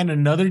can find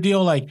another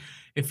deal, like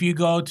if you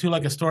go to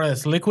like a store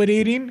that's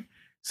liquidating,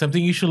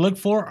 something you should look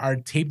for are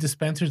tape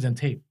dispensers and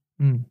tape.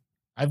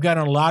 I've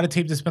gotten a lot of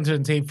tape dispensers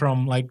and tape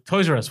from like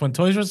Toys R Us. When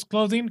Toys R Us was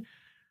closing,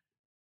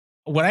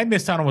 what I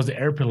missed out on was the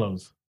air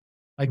pillows.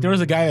 Like there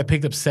was a guy that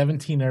picked up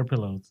 17 air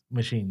pillows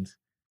machines.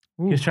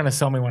 Ooh. He was trying to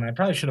sell me one. I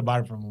probably should have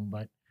bought it from him,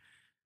 but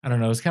I don't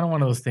know. It's kind of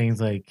one of those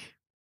things like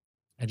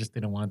I just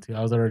didn't want to.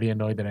 I was already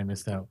annoyed that I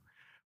missed out.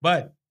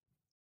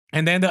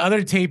 And then the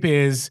other tape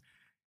is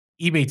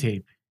eBay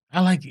tape.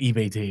 I like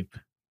eBay tape.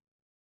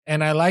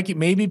 And I like it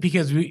maybe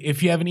because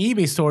if you have an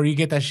eBay store, you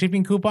get that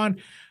shipping coupon.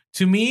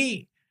 To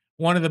me,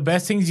 one of the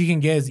best things you can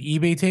get is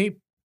eBay tape,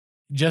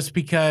 just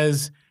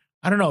because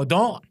I don't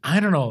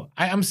know.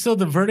 I'm still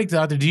the verdict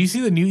out there. Do you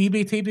see the new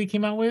eBay tape they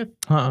came out with?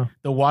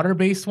 The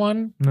water-based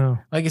one? No.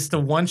 Like it's the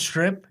one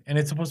strip, and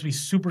it's supposed to be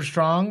super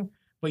strong,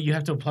 but you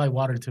have to apply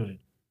water to it.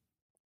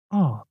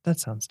 Oh, that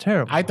sounds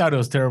terrible. I thought it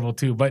was terrible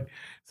too, but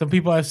some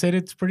people have said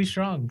it's pretty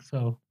strong.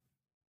 So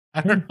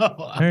I don't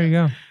know. There you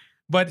go.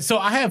 But so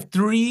I have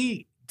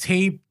 3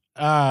 tape,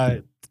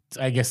 I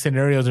guess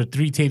scenarios, or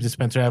 3 tape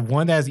dispensers. I have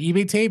one that has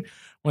eBay tape,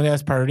 one that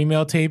has Priority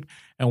Mail tape,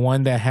 and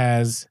one that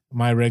has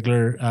my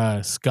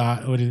regular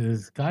Scotch. What is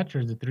it, Scotch,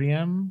 or is it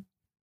 3M?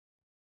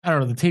 I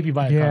don't know, the tape you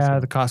buy at Costco. Yeah,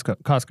 the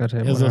Costco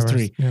tape. It was those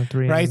 3. Yeah,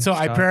 3M right? So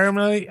Scotch.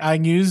 I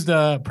use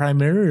the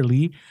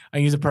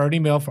Priority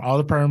Mail for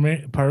all the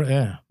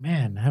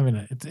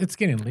it's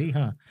getting late,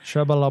 huh?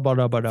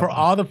 For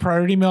all the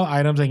Priority Mail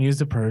items, I use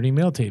the Priority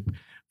Mail tape.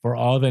 For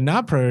all the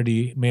not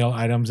Priority Mail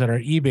items that are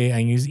eBay, I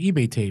use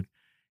eBay tape.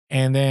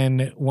 And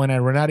then when I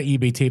run out of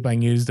eBay tape, I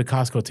use the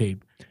Costco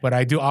tape. But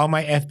I do all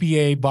my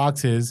FBA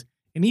boxes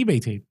in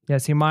eBay tape. Yeah,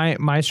 see,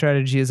 my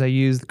strategy is I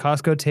use the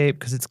Costco tape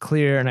because it's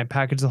clear, and I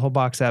package the whole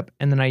box up,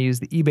 and then I use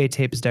the eBay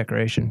tape as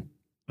decoration.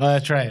 Oh,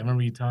 that's right. I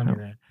remember you telling me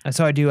that. And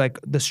so I do like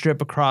the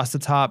strip across the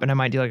top, and I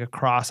might do like a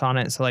cross on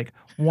it. So like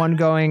one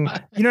going,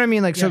 you know what I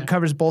mean? Like, so it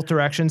covers both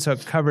directions. So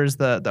it covers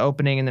the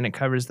opening, and then it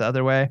covers the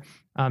other way.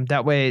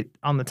 That way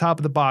on the top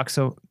of the box,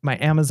 so my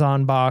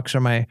Amazon box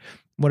or my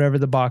whatever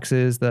the box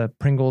is, the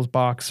Pringles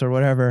box or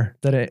whatever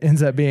that it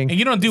ends up being. And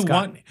you don't do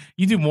one,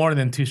 you do more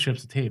than 2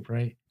 strips of tape,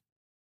 right?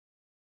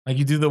 Like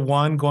you do the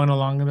one going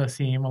along the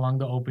seam, along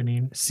the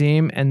opening.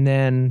 Seam, and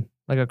then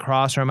like a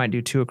cross, or I might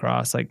do 2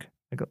 across, like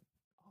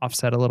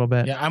offset a little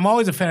bit. Yeah, I'm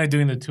always a fan of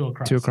doing the 2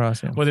 across. 2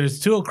 across, yeah. Whether it's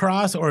 2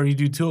 across or you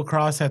do 2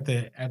 across at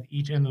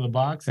each end of the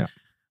box. Yeah.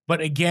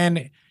 But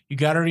again, you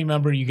got to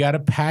remember, you got to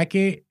pack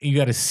it, you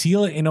got to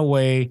seal it in a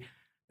way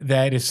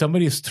that if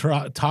somebody's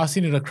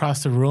tossing it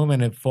across the room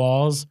and it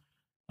falls,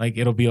 like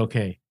it'll be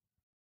okay.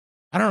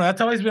 I don't know.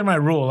 That's always been my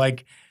rule.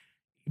 Like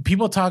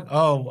people talk,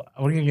 oh,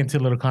 we're gonna get into a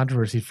little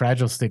controversy.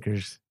 Fragile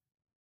stickers.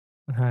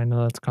 I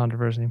know that's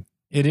controversy.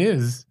 It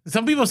is.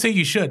 Some people say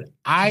you should.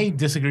 I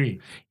disagree.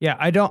 Yeah,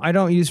 I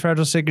don't use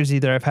fragile stickers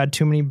either. I've had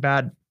too many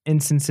bad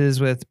instances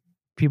with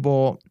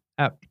people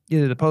at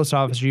either the post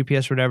office or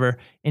UPS or whatever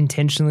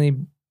intentionally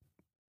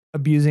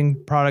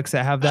abusing products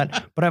that have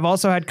that. But I've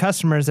also had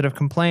customers that have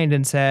complained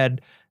and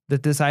said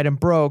that this item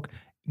broke.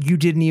 You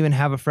didn't even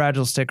have a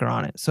fragile sticker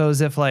on it. So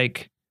as if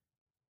like,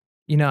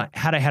 you know,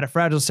 had I had a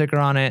fragile sticker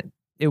on it,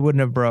 it wouldn't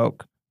have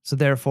broke. So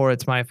therefore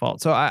it's my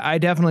fault. So I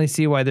definitely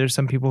see why there's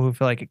some people who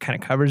feel like it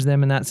kind of covers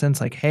them in that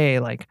sense. Like, hey,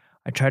 like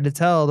I tried to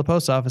tell the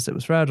post office it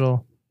was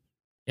fragile.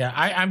 Yeah,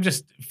 I'm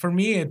just, for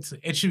me,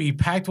 it should be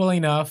packed well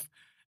enough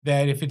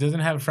that if it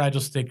doesn't have a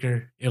fragile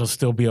sticker, it'll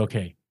still be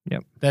okay.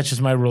 Yep. That's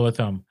just my rule of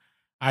thumb.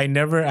 I've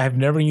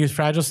never used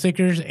fragile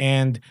stickers,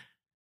 and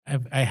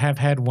I have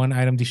had one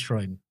item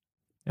destroyed.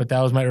 But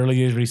that was my early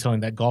years reselling,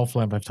 that golf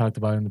lamp I've talked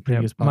about in the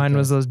previous podcast. Mine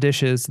was those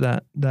dishes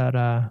that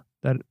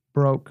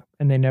broke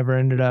and they never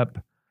ended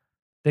up.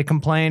 They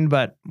complained,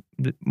 but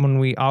when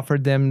we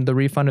offered them the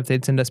refund, if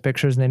they'd send us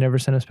pictures, and they never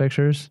sent us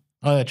pictures.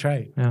 Oh, that's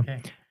right. Yeah.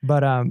 Okay.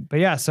 But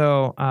yeah,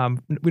 so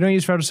we don't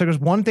use fragile stickers.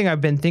 One thing I've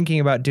been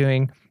thinking about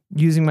doing,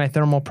 using my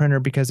thermal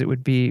printer because it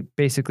would be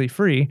basically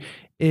free,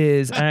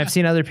 is, and I've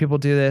seen other people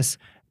do this,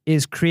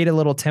 is create a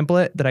little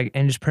template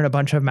and just print a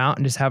bunch of them out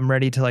and just have them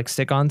ready to like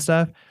stick on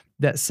stuff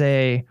that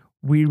say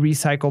we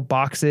recycle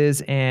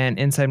boxes and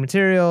inside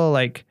material,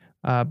 like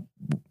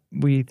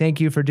we thank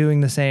you for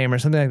doing the same or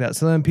something like that.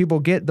 So then people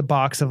get the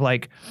box of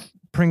like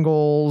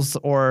Pringles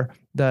or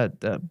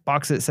the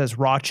box that says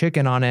raw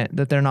chicken on it,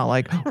 that they're not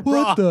like,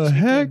 what the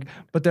heck?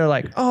 But they're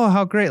like, oh,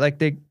 how great. Like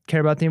they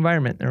care about the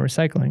environment. They're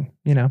recycling,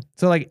 you know?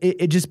 So like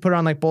it just put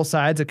on like both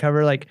sides to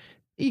cover, like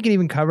you can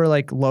even cover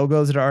like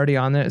logos that are already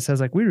on there. It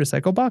says like, we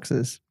recycle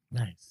boxes.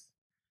 Nice.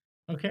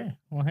 Okay.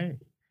 Well, hey,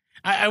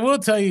 I will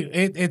tell you,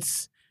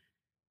 it's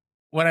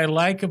what I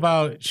like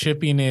about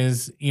shipping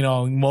is, you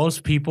know,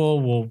 most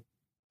people will,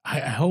 I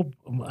hope,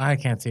 I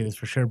can't say this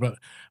for sure, but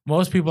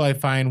most people I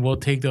find will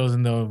take those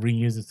and they'll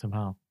reuse it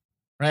somehow,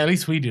 right? At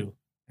least we do.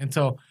 And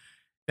so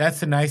that's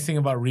the nice thing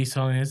about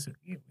reselling is,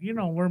 you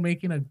know, we're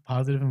making a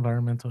positive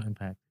environmental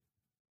impact.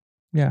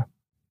 Yeah.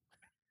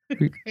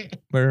 We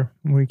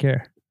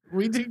care.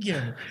 We do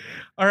care.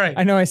 All right.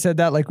 I know I said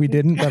that like we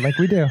didn't, but like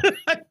we do.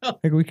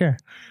 Like we care.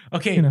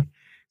 Okay. You know.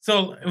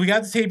 So we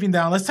got the taping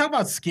down. Let's talk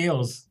about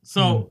scales.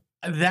 So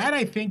that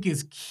I think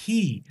is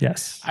key.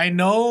 Yes. I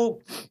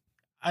know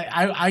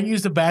I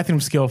used a bathroom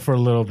scale for a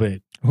little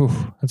bit. Ooh,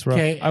 that's rough.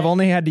 Okay. I've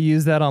only had to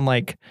use that on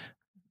like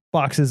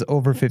boxes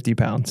over 50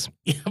 pounds.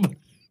 Yeah,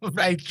 but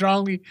I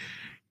strongly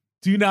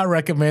do not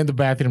recommend the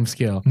bathroom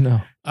scale.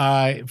 No.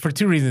 For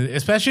two reasons.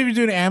 Especially if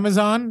you're doing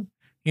Amazon,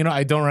 you know,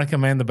 I don't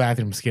recommend the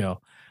bathroom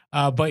scale.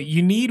 But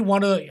you need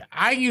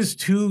I use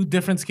two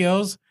different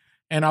scales,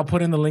 and I'll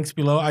put in the links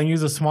below. I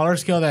use a smaller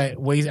scale that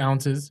weighs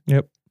ounces.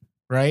 Yep.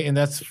 Right? And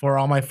that's for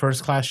all my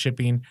first class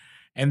shipping.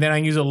 And then I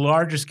use a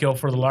larger scale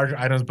for the larger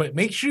items. But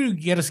make sure you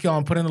get a scale.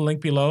 I'll put in the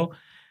link below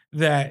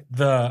that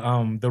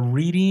the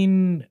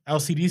reading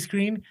LCD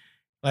screen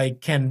like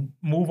can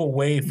move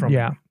away from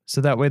it. So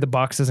that way the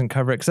box doesn't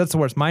cover it. Because that's the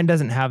worst. Mine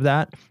doesn't have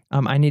that.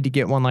 I need to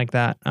get one like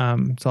that.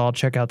 So I'll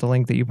check out the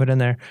link that you put in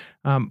there.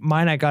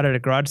 Mine I got at a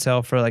garage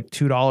sale for like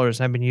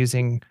 $2. I've been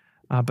using.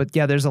 But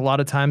yeah, there's a lot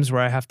of times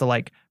where I have to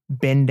like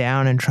bend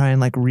down and try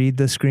and like read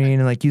the screen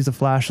and like use a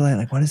flashlight.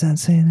 Like, what does that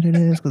say that it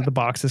is? Because the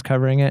box is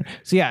covering it.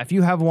 So yeah, if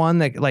you have one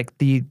that like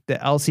the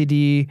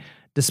LCD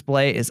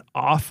display is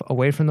off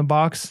away from the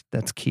box,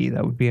 that's key.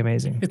 That would be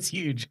amazing. It's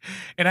huge.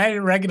 And I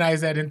didn't recognize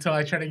that until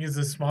I tried to use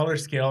a smaller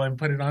scale and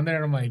put it on there.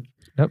 And I'm like,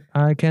 nope,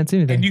 I can't see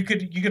anything. And you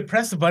could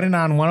press the button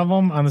on one of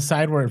them on the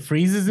side where it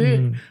freezes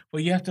it,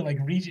 but you have to like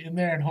reach in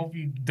there and hope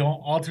you don't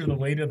alter the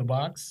weight of the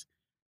box.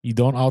 You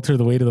don't alter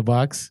the weight of the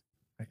box.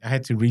 I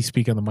had to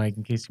re-speak on the mic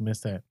in case you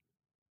missed that.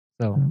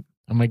 So,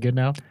 am I good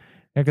now?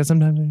 Yeah, because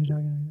sometimes when you're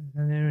talking,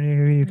 and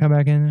then you come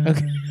back in.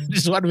 Okay.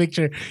 Just want to make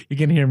sure you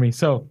can hear me.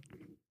 So,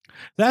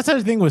 that's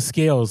the thing with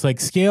scales. Like,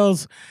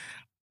 scales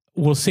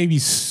will save you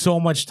so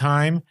much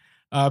time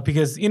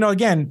because, you know,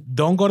 again,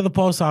 don't go to the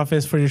post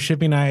office for your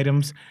shipping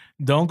items.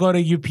 Don't go to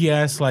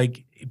UPS.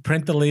 Like,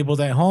 print the labels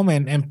at home,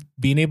 and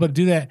being able to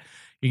do that,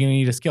 you're going to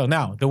need a scale.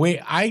 Now, the way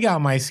I got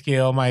my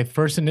scale, my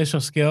first initial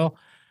scale,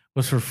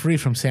 was for free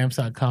from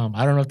Stamps.com.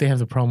 I don't know if they have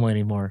the promo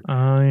anymore.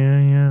 Oh,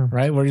 yeah.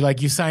 Right? Where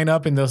you sign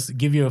up and they'll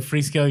give you a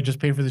free scale, you just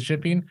pay for the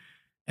shipping.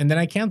 And then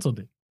I canceled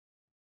it.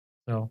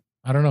 So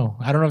I don't know.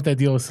 I don't know if that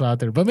deal is still out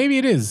there, but maybe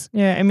it is.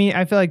 Yeah, I mean,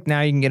 I feel like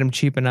now you can get them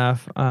cheap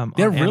enough.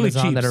 They're really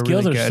cheap.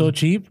 Scales are so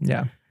cheap.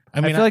 Yeah.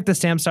 I mean, I feel like the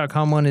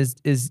Stamps.com one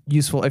is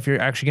useful if you're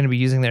actually going to be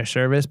using their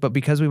service, but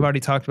because we've already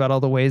talked about all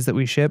the ways that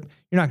we ship,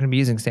 you're not going to be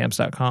using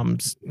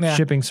Stamps.com's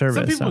shipping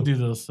service. Some people do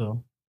those,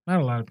 though.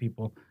 Not a lot of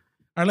people.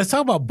 All right, let's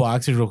talk about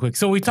boxes real quick.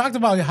 So we talked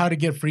about how to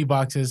get free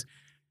boxes.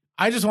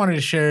 I just wanted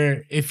to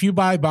share, if you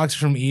buy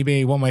boxes from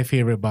eBay, what my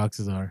favorite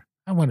boxes are.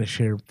 I want to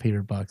share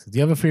favorite boxes. Do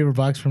you have a favorite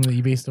box from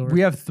the eBay store? We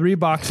have 3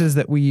 boxes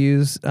that we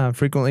use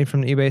frequently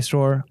from the eBay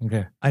store.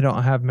 Okay. I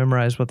don't have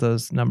memorized what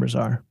those numbers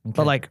are, Okay.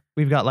 but like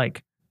we've got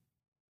like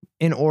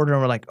in order,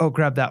 and we're like, oh,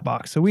 grab that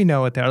box. So we know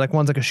what they are. Like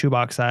one's like a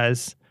shoebox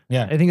size.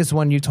 Yeah. I think it's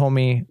one you told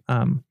me,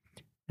 and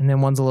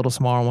then one's a little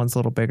smaller, and one's a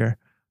little bigger.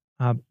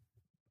 So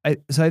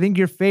I think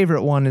your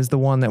favorite one is the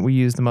one that we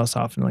use the most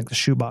often, like the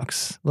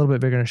shoebox, a little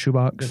bit bigger than a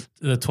shoebox.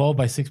 The 12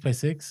 by 6 by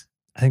 6.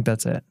 I think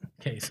that's it.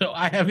 Okay, so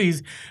I have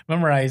these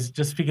memorized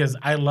just because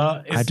I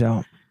love. I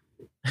don't.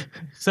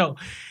 So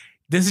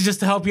this is just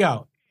to help you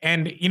out.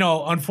 And, you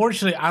know,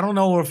 unfortunately, I don't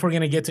know if we're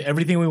going to get to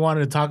everything we wanted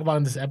to talk about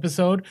in this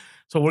episode.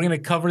 So we're going to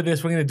cover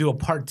this. We're going to do a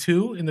part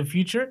 2 in the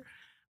future,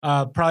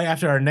 probably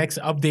after our next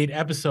update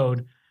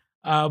episode.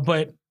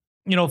 But,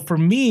 you know, for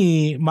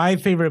me, my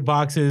favorite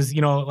boxes,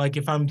 you know, like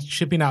if I'm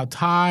shipping out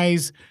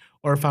ties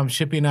or if I'm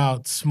shipping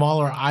out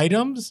smaller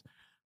items,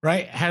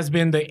 right, has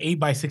been the 8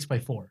 by 6 by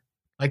 4.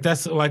 Like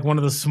that's like one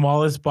of the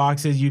smallest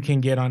boxes you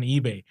can get on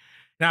eBay.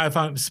 Now,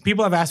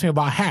 people have asked me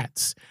about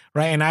hats,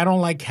 right? And I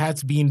don't like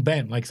hats being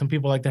bent. Like some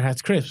people like their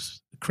hats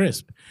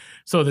crisp.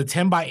 So the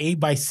 10 by 8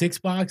 by 6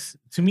 box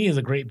to me is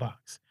a great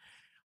box.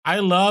 I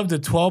love the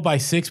 12 by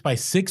 6 by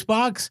 6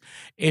 box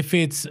if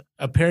it's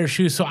a pair of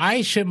shoes. So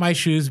I ship my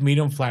shoes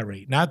medium flat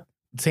rate. Not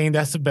saying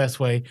that's the best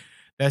way.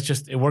 That's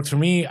just, it works for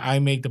me. I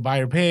make the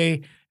buyer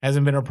pay.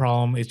 Hasn't been a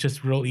problem. It's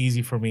just real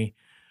easy for me.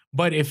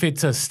 But if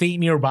it's a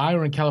state nearby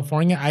or in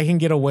California, I can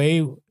get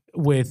away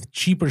with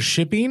cheaper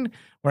shipping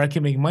where I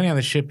can make money on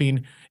the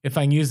shipping if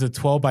I use the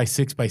 12 by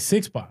 6 by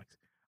 6 box.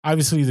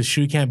 Obviously, the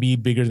shoe can't be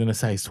bigger than a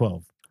size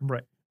 12.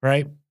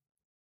 Right?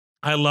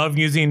 I love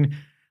using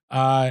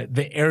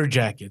the air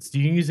jackets. Do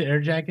you use the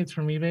air jackets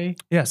from eBay?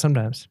 Yeah,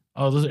 sometimes.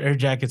 Oh, those air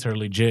jackets are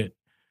legit.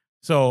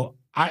 So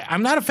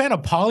I'm not a fan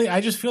of poly.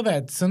 I just feel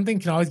that something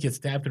can always get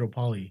stabbed through a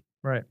poly.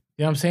 Right.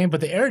 You know what I'm saying?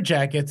 But the air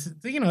jackets,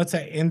 you know, it's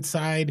that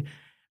inside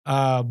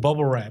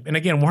bubble wrap. And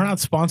again, we're not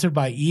sponsored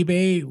by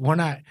eBay. We're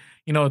not,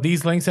 you know,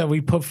 these links that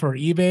we put for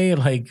eBay,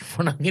 like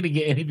we're not going to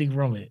get anything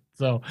from it.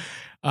 So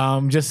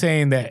just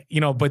saying that, you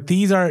know, but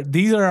these are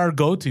our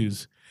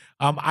go-tos.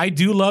 I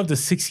do love the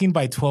 16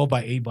 by 12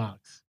 by 8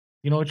 box.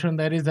 You know which one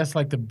that is? That's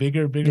like the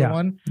bigger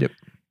one. Yep.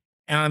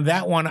 And on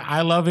that one,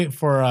 I love it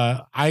for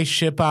I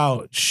ship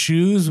out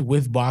shoes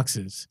with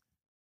boxes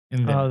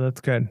in them. Oh, that's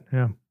good.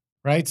 Yeah.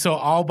 Right? So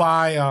I'll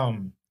buy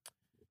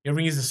you ever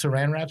use the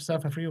saran wrap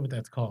stuff? I forget what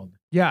that's called.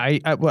 Yeah,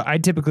 I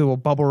typically will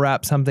bubble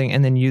wrap something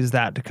and then use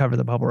that to cover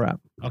the bubble wrap.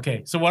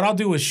 Okay, so what I'll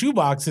do with shoe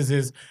boxes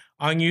is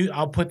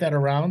I'll put that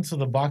around so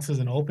the box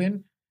isn't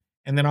open,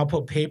 and then I'll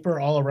put paper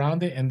all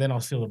around it, and then I'll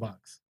seal the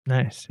box.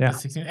 Nice, yeah.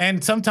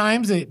 And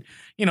sometimes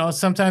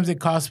it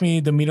costs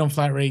me the medium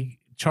flat rate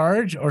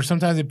charge, or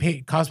sometimes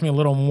it costs me a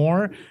little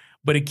more,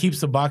 but it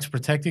keeps the box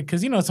protected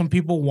because, you know, some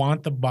people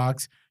want the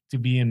box to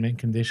be in mint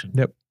condition.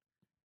 Yep.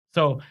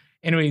 So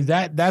anyway,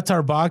 that's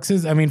our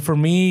boxes. I mean, for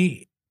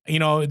me, you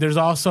know, there's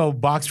also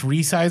box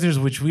resizers,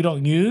 which we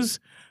don't use,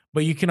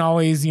 but you can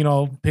always, you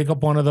know, pick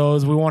up one of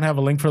those. We won't have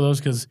a link for those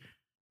because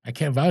I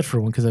can't vouch for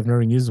one because I've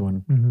never used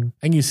one. Mm-hmm.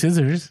 I can use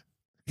scissors.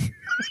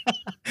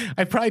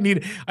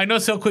 I know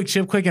Sell Quick,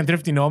 Ship Quick, and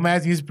Thrifty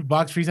Nomads use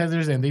box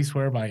resizers and they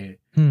swear by it.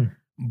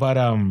 But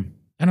I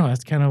know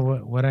that's kind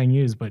of what I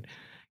use. But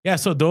yeah,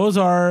 so those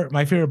are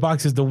my favorite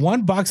boxes. The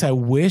one box I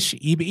wish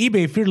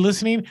eBay, if you're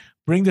listening,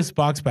 bring this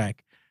box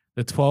back.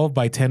 The 12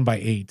 by 10 by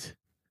 8.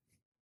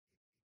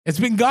 It's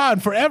been gone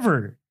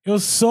forever. It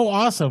was so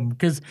awesome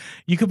because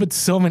you could put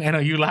so many. I know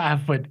you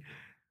laugh, but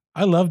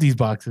I love these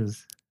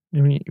boxes. I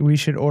mean, we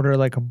should order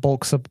like a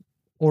bulk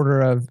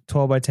order of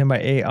 12 by 10 by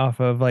 8 off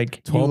of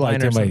like 12 by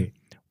 10 by 8.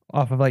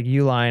 Off of like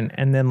Uline,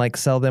 and then like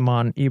sell them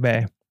on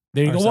eBay.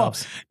 There you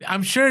ourselves. go. Well,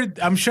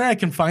 I'm sure I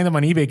can find them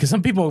on eBay because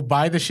some people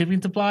buy the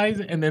shipping supplies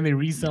and then they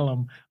resell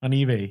them on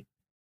eBay.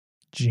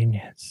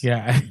 Genius.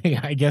 Yeah,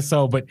 I guess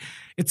so. But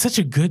it's such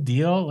a good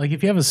deal. Like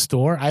if you have a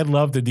store, I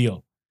love the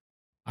deal.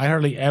 I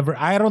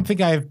don't think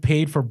I've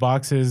paid for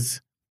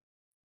boxes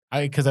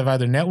because I've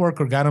either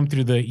network or got them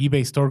through the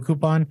eBay store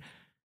coupon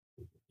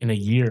in a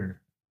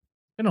year.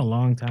 It's been a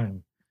long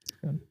time.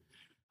 All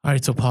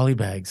right, so poly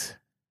bags.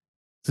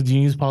 So do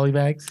you use poly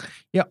bags?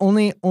 Yeah,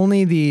 only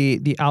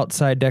the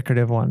outside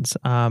decorative ones.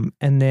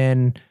 And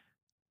then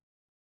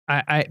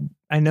I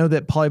know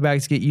that poly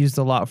bags get used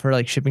a lot for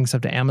like shipping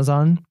stuff to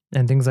Amazon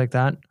and things like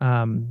that.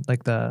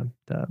 Like the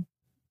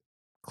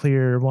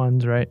clear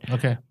ones, right?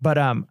 Okay.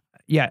 But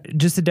yeah,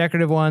 just the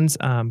decorative ones.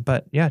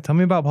 But yeah, tell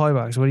me about poly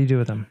bags. What do you do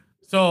with them?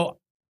 So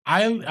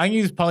I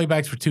use poly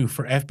bags for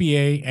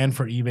FBA and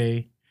for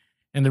eBay.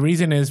 And the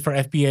reason is for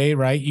FBA,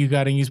 right? You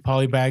got to use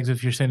poly bags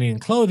if you're sending in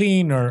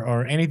clothing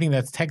or anything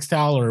that's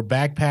textile or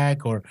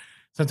backpack, or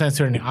sometimes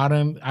certain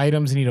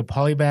items need a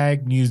poly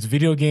bag. You use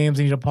video games,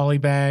 you need a poly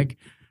bag.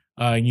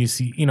 And you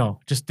see, you know,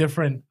 just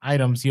different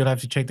items. You'll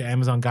have to check the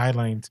Amazon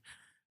guidelines.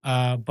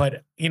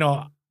 But you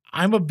know,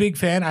 I'm a big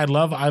fan. I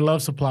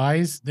love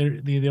supplies. They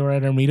were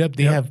at our meetup.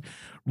 They have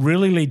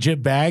really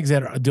legit bags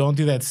that don't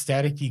do that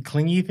staticky,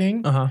 clingy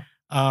thing.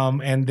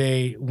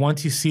 And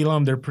once you seal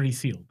them, they're pretty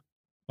sealed.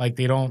 Like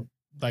they don't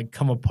like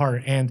come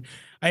apart. And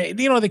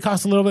they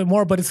cost a little bit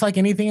more, but it's like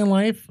anything in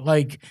life.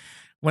 Like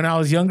when I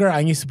was younger,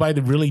 I used to buy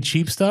the really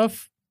cheap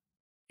stuff,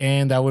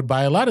 and I would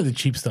buy a lot of the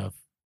cheap stuff.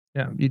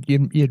 Yeah,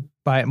 you'd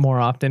buy it more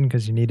often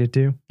because you needed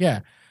to.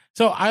 Yeah.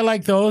 So I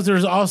like those.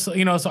 There's also,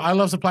 so I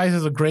Love Supplies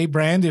is a great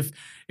brand.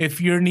 If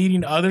you're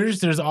needing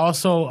others, there's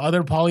also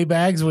other poly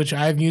bags, which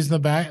I've used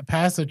in the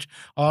past, which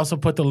I'll also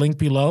put the link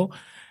below.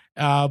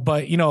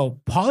 But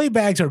poly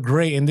bags are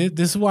great. And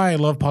this is why I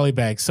love poly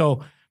bags.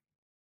 So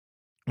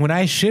when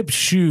I ship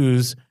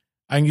shoes,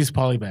 I can use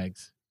poly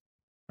bags,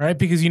 right?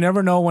 Because you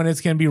never know when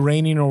it's going to be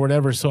raining or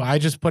whatever. So I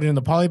just put it in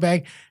the poly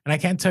bag, and I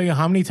can't tell you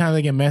how many times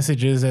I get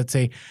messages that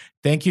say,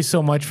 "Thank you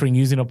so much for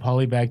using a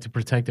poly bag to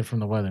protect it from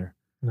the weather."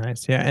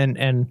 Nice. Yeah.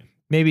 And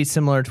maybe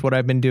similar to what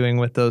I've been doing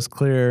with those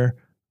clear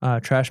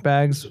trash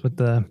bags with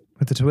the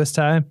twist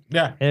tie.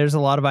 Yeah. There's a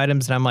lot of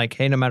items that I'm like,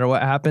 hey, no matter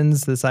what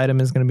happens, this item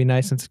is going to be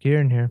nice and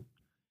secure in here.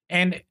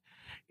 And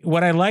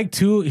what I like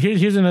too,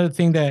 here's another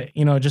thing that,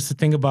 just to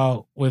think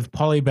about with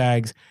poly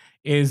bags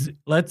is,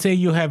 let's say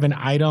you have an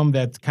item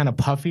that's kind of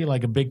puffy,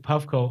 like a big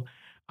puff coat.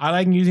 I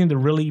like using the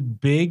really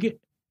big,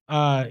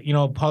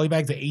 poly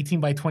bags at 18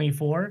 by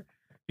 24,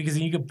 because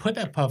then you can put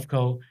that puff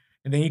coat,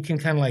 and then you can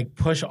kind of like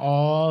push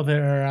all the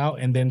air out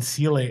and then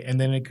seal it, and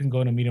then it can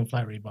go in a medium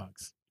flat rate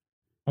box.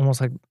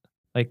 Almost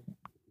like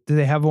do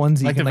they have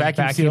ones like you can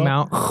vacuum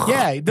out?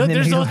 Yeah,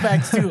 there's those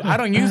bags too. I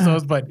don't use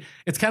those, but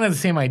it's kind of the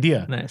same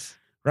idea. Nice.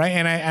 Right?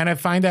 And I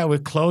find that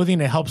with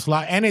clothing, it helps a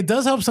lot. And it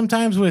does help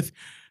sometimes with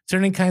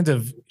certain kinds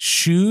of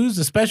shoes,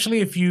 especially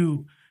if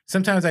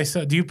sometimes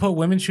do you put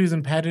women's shoes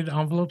in padded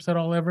envelopes at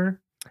all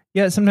ever?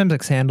 Yeah, sometimes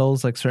like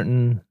sandals, like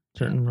certain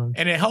ones.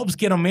 And it helps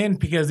get them in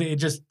because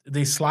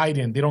they slide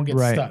in. They don't get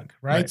stuck,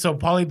 right? So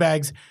poly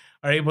bags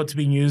are able to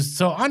be used.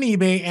 So on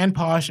eBay and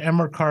Posh and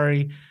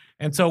Mercari.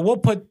 And so we'll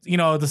put,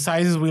 the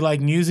sizes we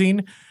like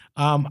using.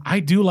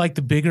 I do like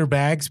the bigger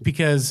bags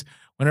because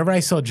whenever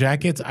I sell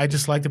jackets, I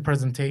just like the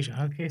presentation.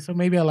 Okay, so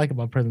maybe I like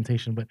about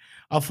presentation, but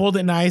I'll fold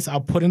it nice.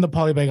 I'll put in the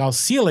poly bag. I'll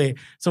seal it.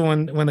 So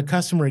when the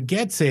customer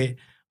gets it,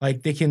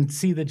 like they can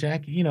see the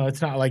jacket.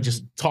 It's not like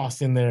just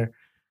tossed in there.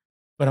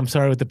 But I'm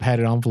sorry with the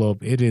padded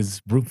envelope. It is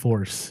brute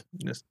force.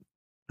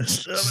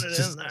 Just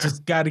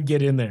got to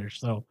get in there.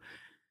 So,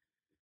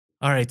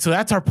 all right. So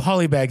that's our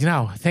poly bags.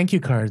 Now, thank you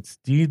cards.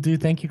 Do you do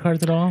thank you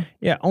cards at all?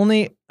 Yeah,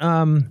 only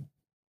no.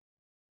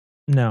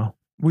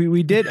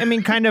 We did. I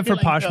mean, kind of for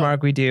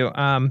Poshmark, we do.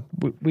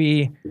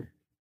 We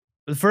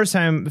the first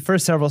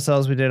several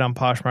sales we did on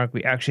Poshmark,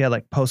 we actually had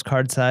like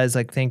postcard size,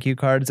 like thank you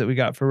cards that we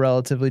got for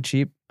relatively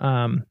cheap.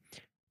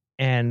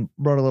 And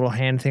wrote a little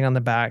hand thing on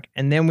the back,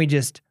 and then we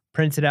just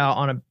printed out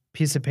on a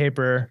piece of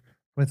paper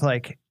with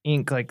like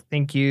ink, like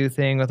thank you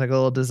thing with like a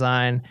little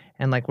design,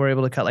 and like we're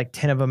able to cut like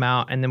 10 of them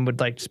out, and then would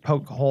like just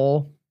poke a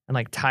hole and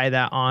like tie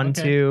that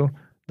onto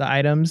the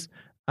items,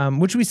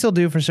 which we still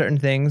do for certain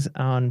things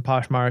on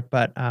Poshmark,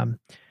 but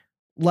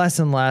less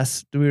and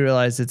less do we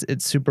realize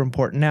it's super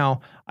important.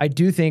 Now, I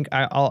do think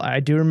I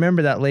do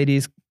remember that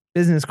lady's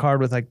business card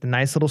with like the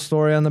nice little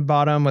story on the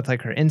bottom with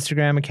like her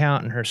Instagram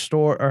account and her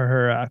store or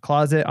her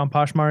closet on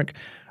Poshmark.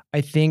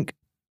 I think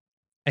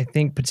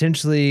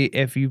potentially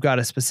if you've got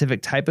a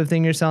specific type of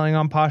thing you're selling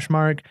on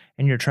Poshmark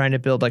and you're trying to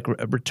build like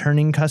a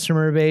returning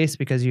customer base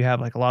because you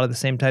have like a lot of the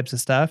same types of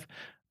stuff,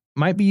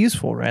 might be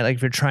useful, right? Like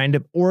if you're trying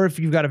to, or if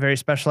you've got a very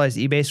specialized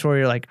eBay store,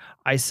 you're like,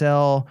 I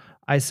sell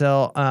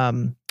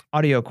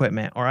audio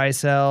equipment, or I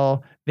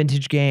sell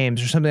vintage games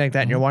or something like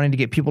that, and you're wanting to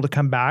get people to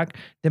come back,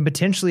 then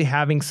potentially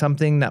having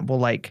something that will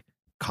like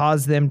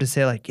cause them to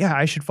say like, yeah,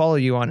 I should follow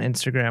you on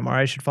Instagram, or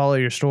I should follow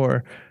your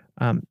store.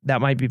 That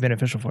might be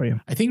beneficial for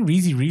you. I think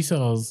Reezy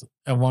Resells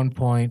at one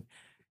point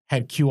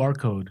had QR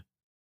code.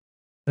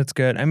 That's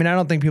good. I mean, I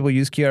don't think people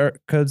use QR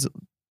codes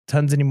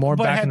tons anymore.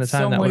 But back in the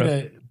time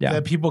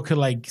that people could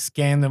like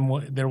scan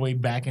their way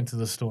back into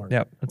the store.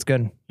 Yep, that's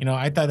good.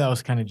 I thought that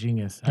was kind of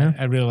genius. Yeah.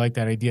 I really like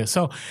that idea.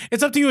 So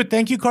it's up to you with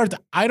thank you cards.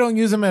 I don't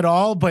use them at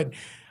all, but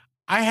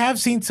I have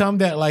seen some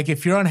that like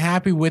if you're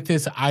unhappy with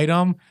this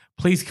item,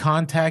 please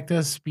contact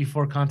us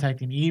before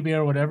contacting eBay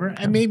or whatever,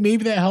 and maybe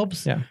that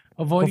helps. Yeah.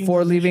 Avoiding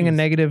before leaving issues. a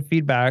negative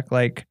feedback,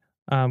 like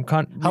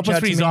help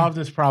us resolve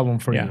this problem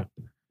for you.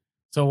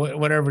 So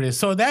whatever it is,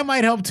 so that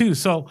might help too.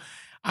 So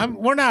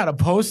we're not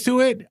opposed to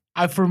it.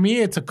 For me,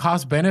 it's a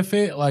cost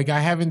benefit. Like I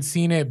haven't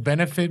seen it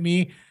benefit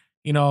me,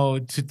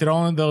 to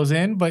throwing those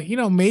in, but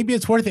maybe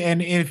it's worth it.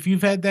 And if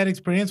you've had that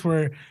experience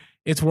where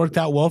it's worked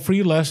out well for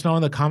you, let us know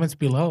in the comments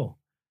below.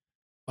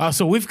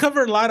 So we've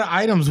covered a lot of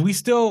items. We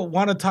still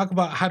want to talk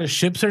about how to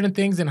ship certain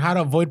things and how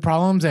to avoid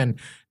problems and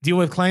deal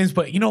with claims.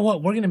 But you know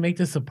what? We're going to make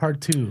this a part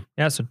 2.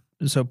 Yeah.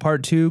 So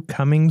part 2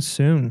 coming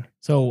soon.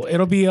 So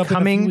it'll be up in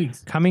a few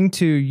weeks. Coming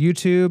to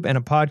YouTube and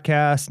a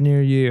podcast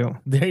near you.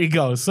 There you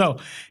go. So,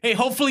 hey,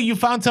 hopefully you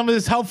found some of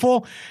this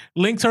helpful.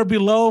 Links are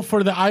below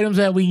for the items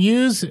that we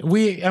use.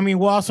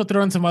 We'll also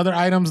throw in some other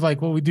items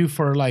like what we do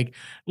for like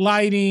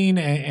lighting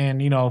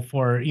and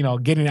for,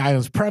 getting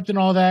items prepped and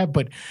all that.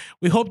 But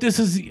we hope this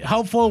is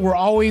helpful. We're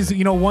always,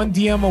 one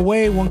DM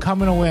away, one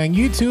comment away on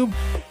YouTube.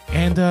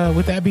 And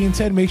with that being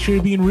said, make sure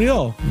you're being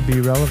real.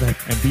 Be relevant.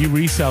 And be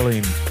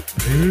reselling.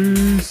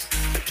 Peace.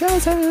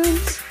 Jazz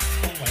hands.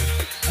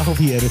 I hope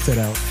he edits it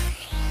out.